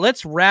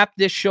 let's wrap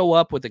this show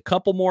up with a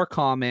couple more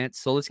comments.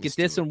 So let's get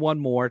this and one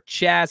more.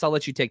 Chaz, I'll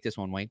let you take this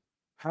one, Wayne.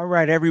 All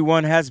right,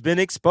 everyone has been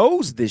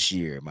exposed this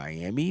year.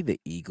 Miami, the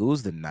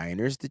Eagles, the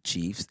Niners, the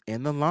Chiefs,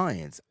 and the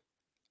Lions.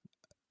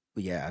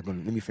 Yeah, let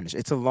me finish.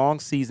 It's a long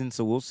season,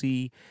 so we'll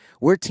see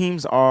where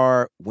teams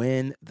are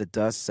when the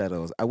dust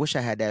settles. I wish I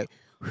had that.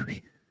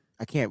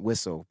 I can't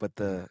whistle, but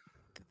the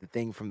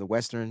thing from the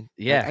Western.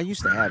 Yeah. I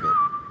used to have it.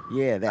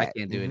 Yeah, that. I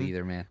can't do it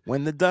either, man.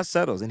 When the dust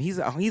settles, and he's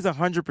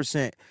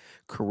 100%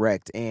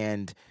 correct.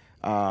 And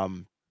I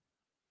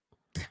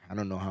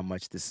don't know how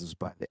much this is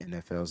by the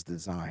NFL's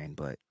design,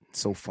 but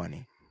so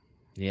funny.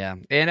 Yeah.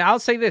 And I'll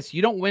say this,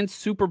 you don't win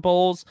Super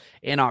Bowls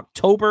in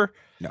October.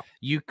 No.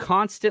 You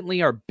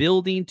constantly are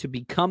building to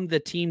become the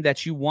team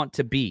that you want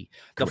to be.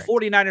 Correct. The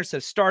 49ers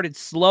have started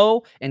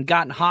slow and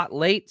gotten hot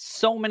late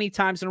so many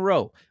times in a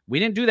row. We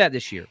didn't do that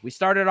this year. We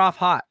started off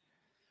hot.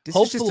 This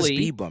is just a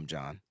speed bump,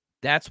 John.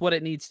 That's what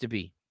it needs to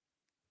be.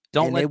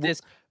 Don't let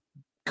this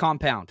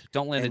compound.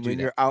 Don't let it do that. When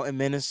you're out in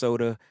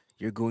Minnesota,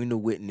 you're going to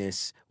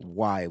witness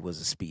why it was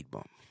a speed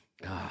bump.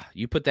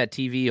 You put that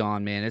TV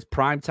on, man. It's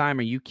prime time.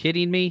 Are you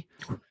kidding me?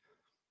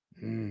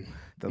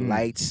 The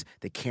lights,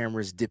 the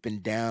cameras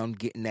dipping down,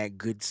 getting that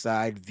good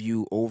side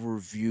view,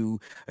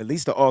 overview. At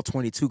least the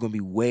All-22 going to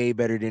be way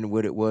better than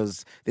what it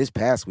was this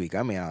past week.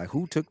 I mean,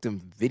 who took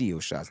them video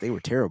shots? They were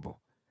terrible.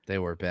 They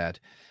were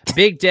bad.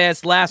 Big Des,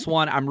 last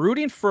one. I'm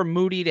rooting for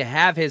Moody to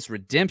have his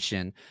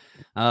redemption.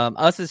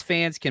 Us as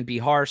fans can be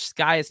harsh.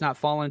 Sky is not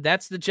falling.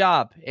 That's the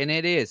job, and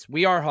it is.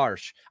 We are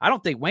harsh. I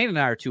don't think Wayne and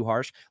I are too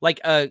harsh. Like,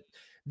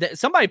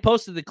 somebody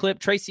posted the clip.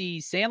 Tracy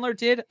Sandler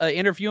did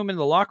interview him in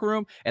the locker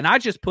room, and I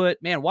just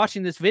put, man,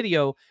 watching this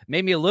video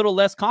made me a little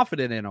less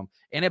confident in him,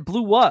 and it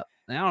blew up.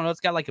 And I don't know, it's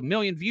got like 1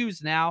 million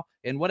views now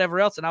and whatever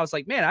else. And I was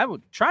like, man,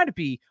 I'm trying to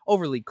be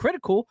overly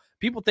critical.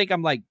 People think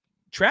I'm like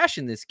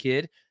trashing this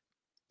kid.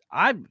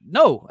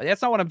 No,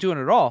 that's not what I'm doing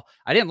at all.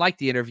 I didn't like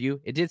the interview.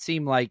 It did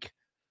seem like,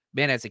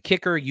 man, as a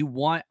kicker, you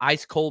want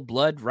ice cold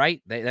blood,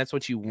 right? That's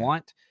what you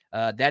want.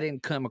 That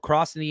didn't come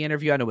across in the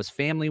interview. I know his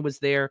family was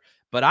there,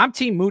 but I'm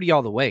Team Moody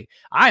all the way.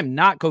 I am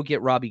not go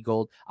get Robbie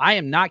Gould. I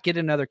am not get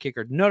another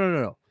kicker.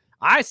 No.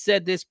 I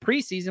said this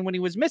preseason when he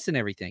was missing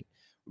everything.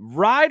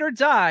 Ride or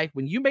die.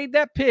 When you made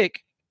that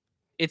pick,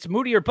 it's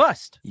Moody or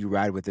bust. You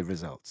ride with the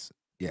results.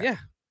 Yeah.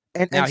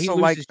 And now so he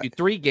loses you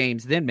 3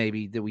 games, then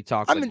maybe that we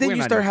talk. I mean, then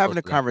you start having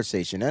a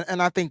conversation, and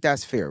I think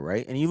that's fair,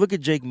 right? And you look at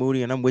Jake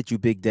Moody, and I'm with you,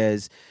 Big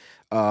Des.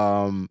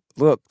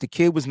 Look, the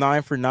kid was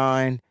 9 for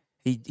 9.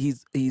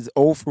 He's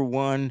 0 for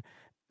 1.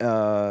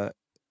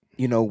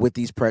 With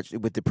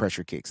the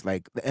pressure kicks,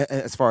 like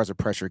as far as a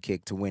pressure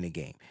kick to win a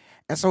game,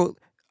 and so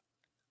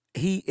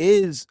he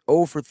is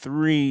 0 for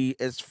 3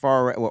 as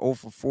far 0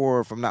 for 4,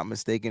 if I'm not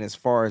mistaken, as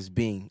far as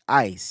being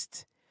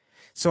iced.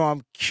 So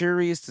I'm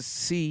curious to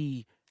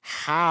see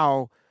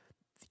how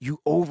you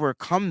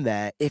overcome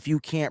that if you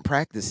can't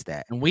practice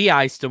that. And we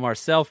iced him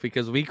ourselves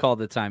because we called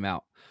the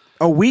timeout.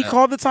 Oh, we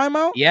called the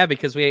timeout? Yeah,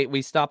 because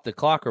we stopped the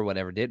clock or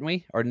whatever, didn't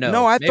we? Or no?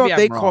 No, I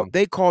Maybe thought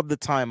they called the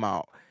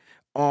timeout.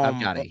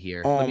 I've got it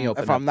here. Let me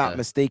open if up I'm not the-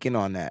 mistaken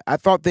on that. I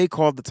thought they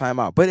called the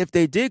timeout. But if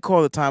they did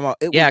call the timeout,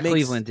 it Yeah, would make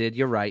Cleveland did.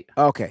 You're right.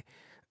 Okay.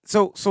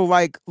 So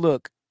like,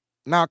 look,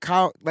 now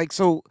Kyle, like,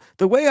 so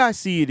the way I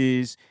see it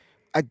is,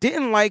 I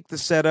didn't like the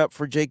setup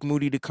for Jake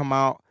Moody to come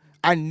out.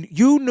 I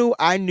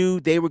knew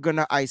they were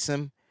gonna ice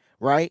him,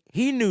 right?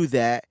 He knew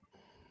that.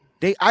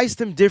 They iced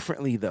him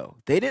differently though.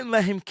 They didn't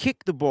let him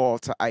kick the ball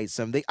to ice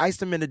him. They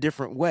iced him in a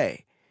different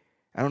way.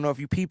 I don't know if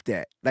you peeped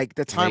that. Like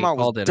the timeout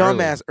was called it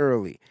dumbass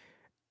early.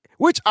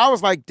 Which I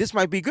was like, this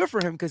might be good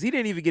for him because he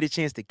didn't even get a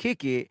chance to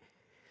kick it.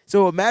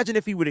 So imagine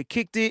if he would have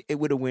kicked it, it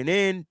would have went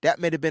in. That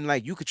may have been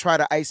like, you could try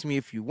to ice me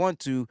if you want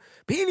to.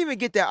 But he didn't even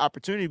get that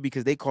opportunity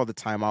because they called the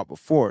timeout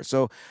before.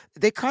 So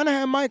they kind of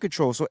had mind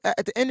control. So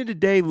at the end of the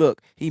day,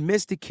 look, he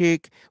missed the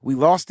kick. We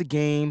lost the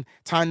game.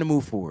 Time to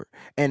move forward.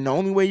 And the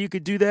only way you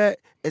could do that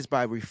is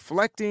by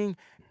reflecting,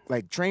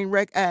 like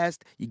Trainwreck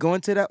asked. You go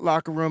into that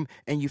locker room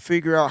and you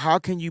figure out how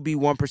can you be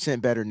 1%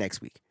 better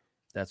next week.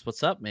 That's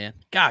what's up, man.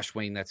 Gosh,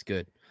 Wayne, that's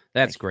good.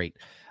 That's great.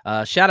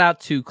 Shout out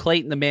to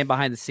Clayton, the man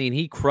behind the scene.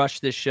 He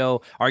crushed this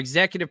show. Our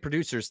executive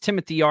producers,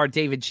 Timothy R.,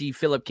 David G.,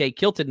 Philip K.,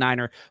 Kilted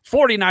Niner,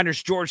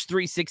 49ers, George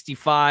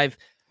 365.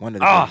 One of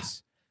the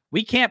best.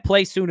 We can't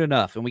play soon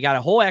enough, and we got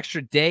a whole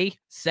extra day,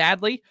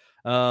 sadly,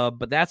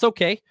 but that's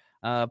okay.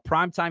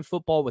 Primetime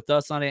football with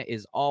us on it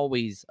is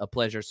always a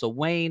pleasure. So,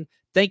 Wayne,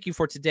 thank you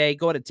for today.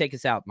 Go ahead and take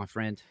us out, my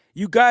friend.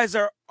 You guys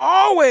are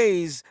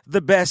always the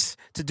best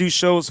to do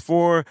shows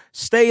for.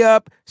 Stay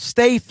up,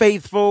 stay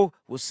faithful.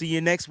 We'll see you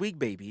next week,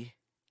 baby.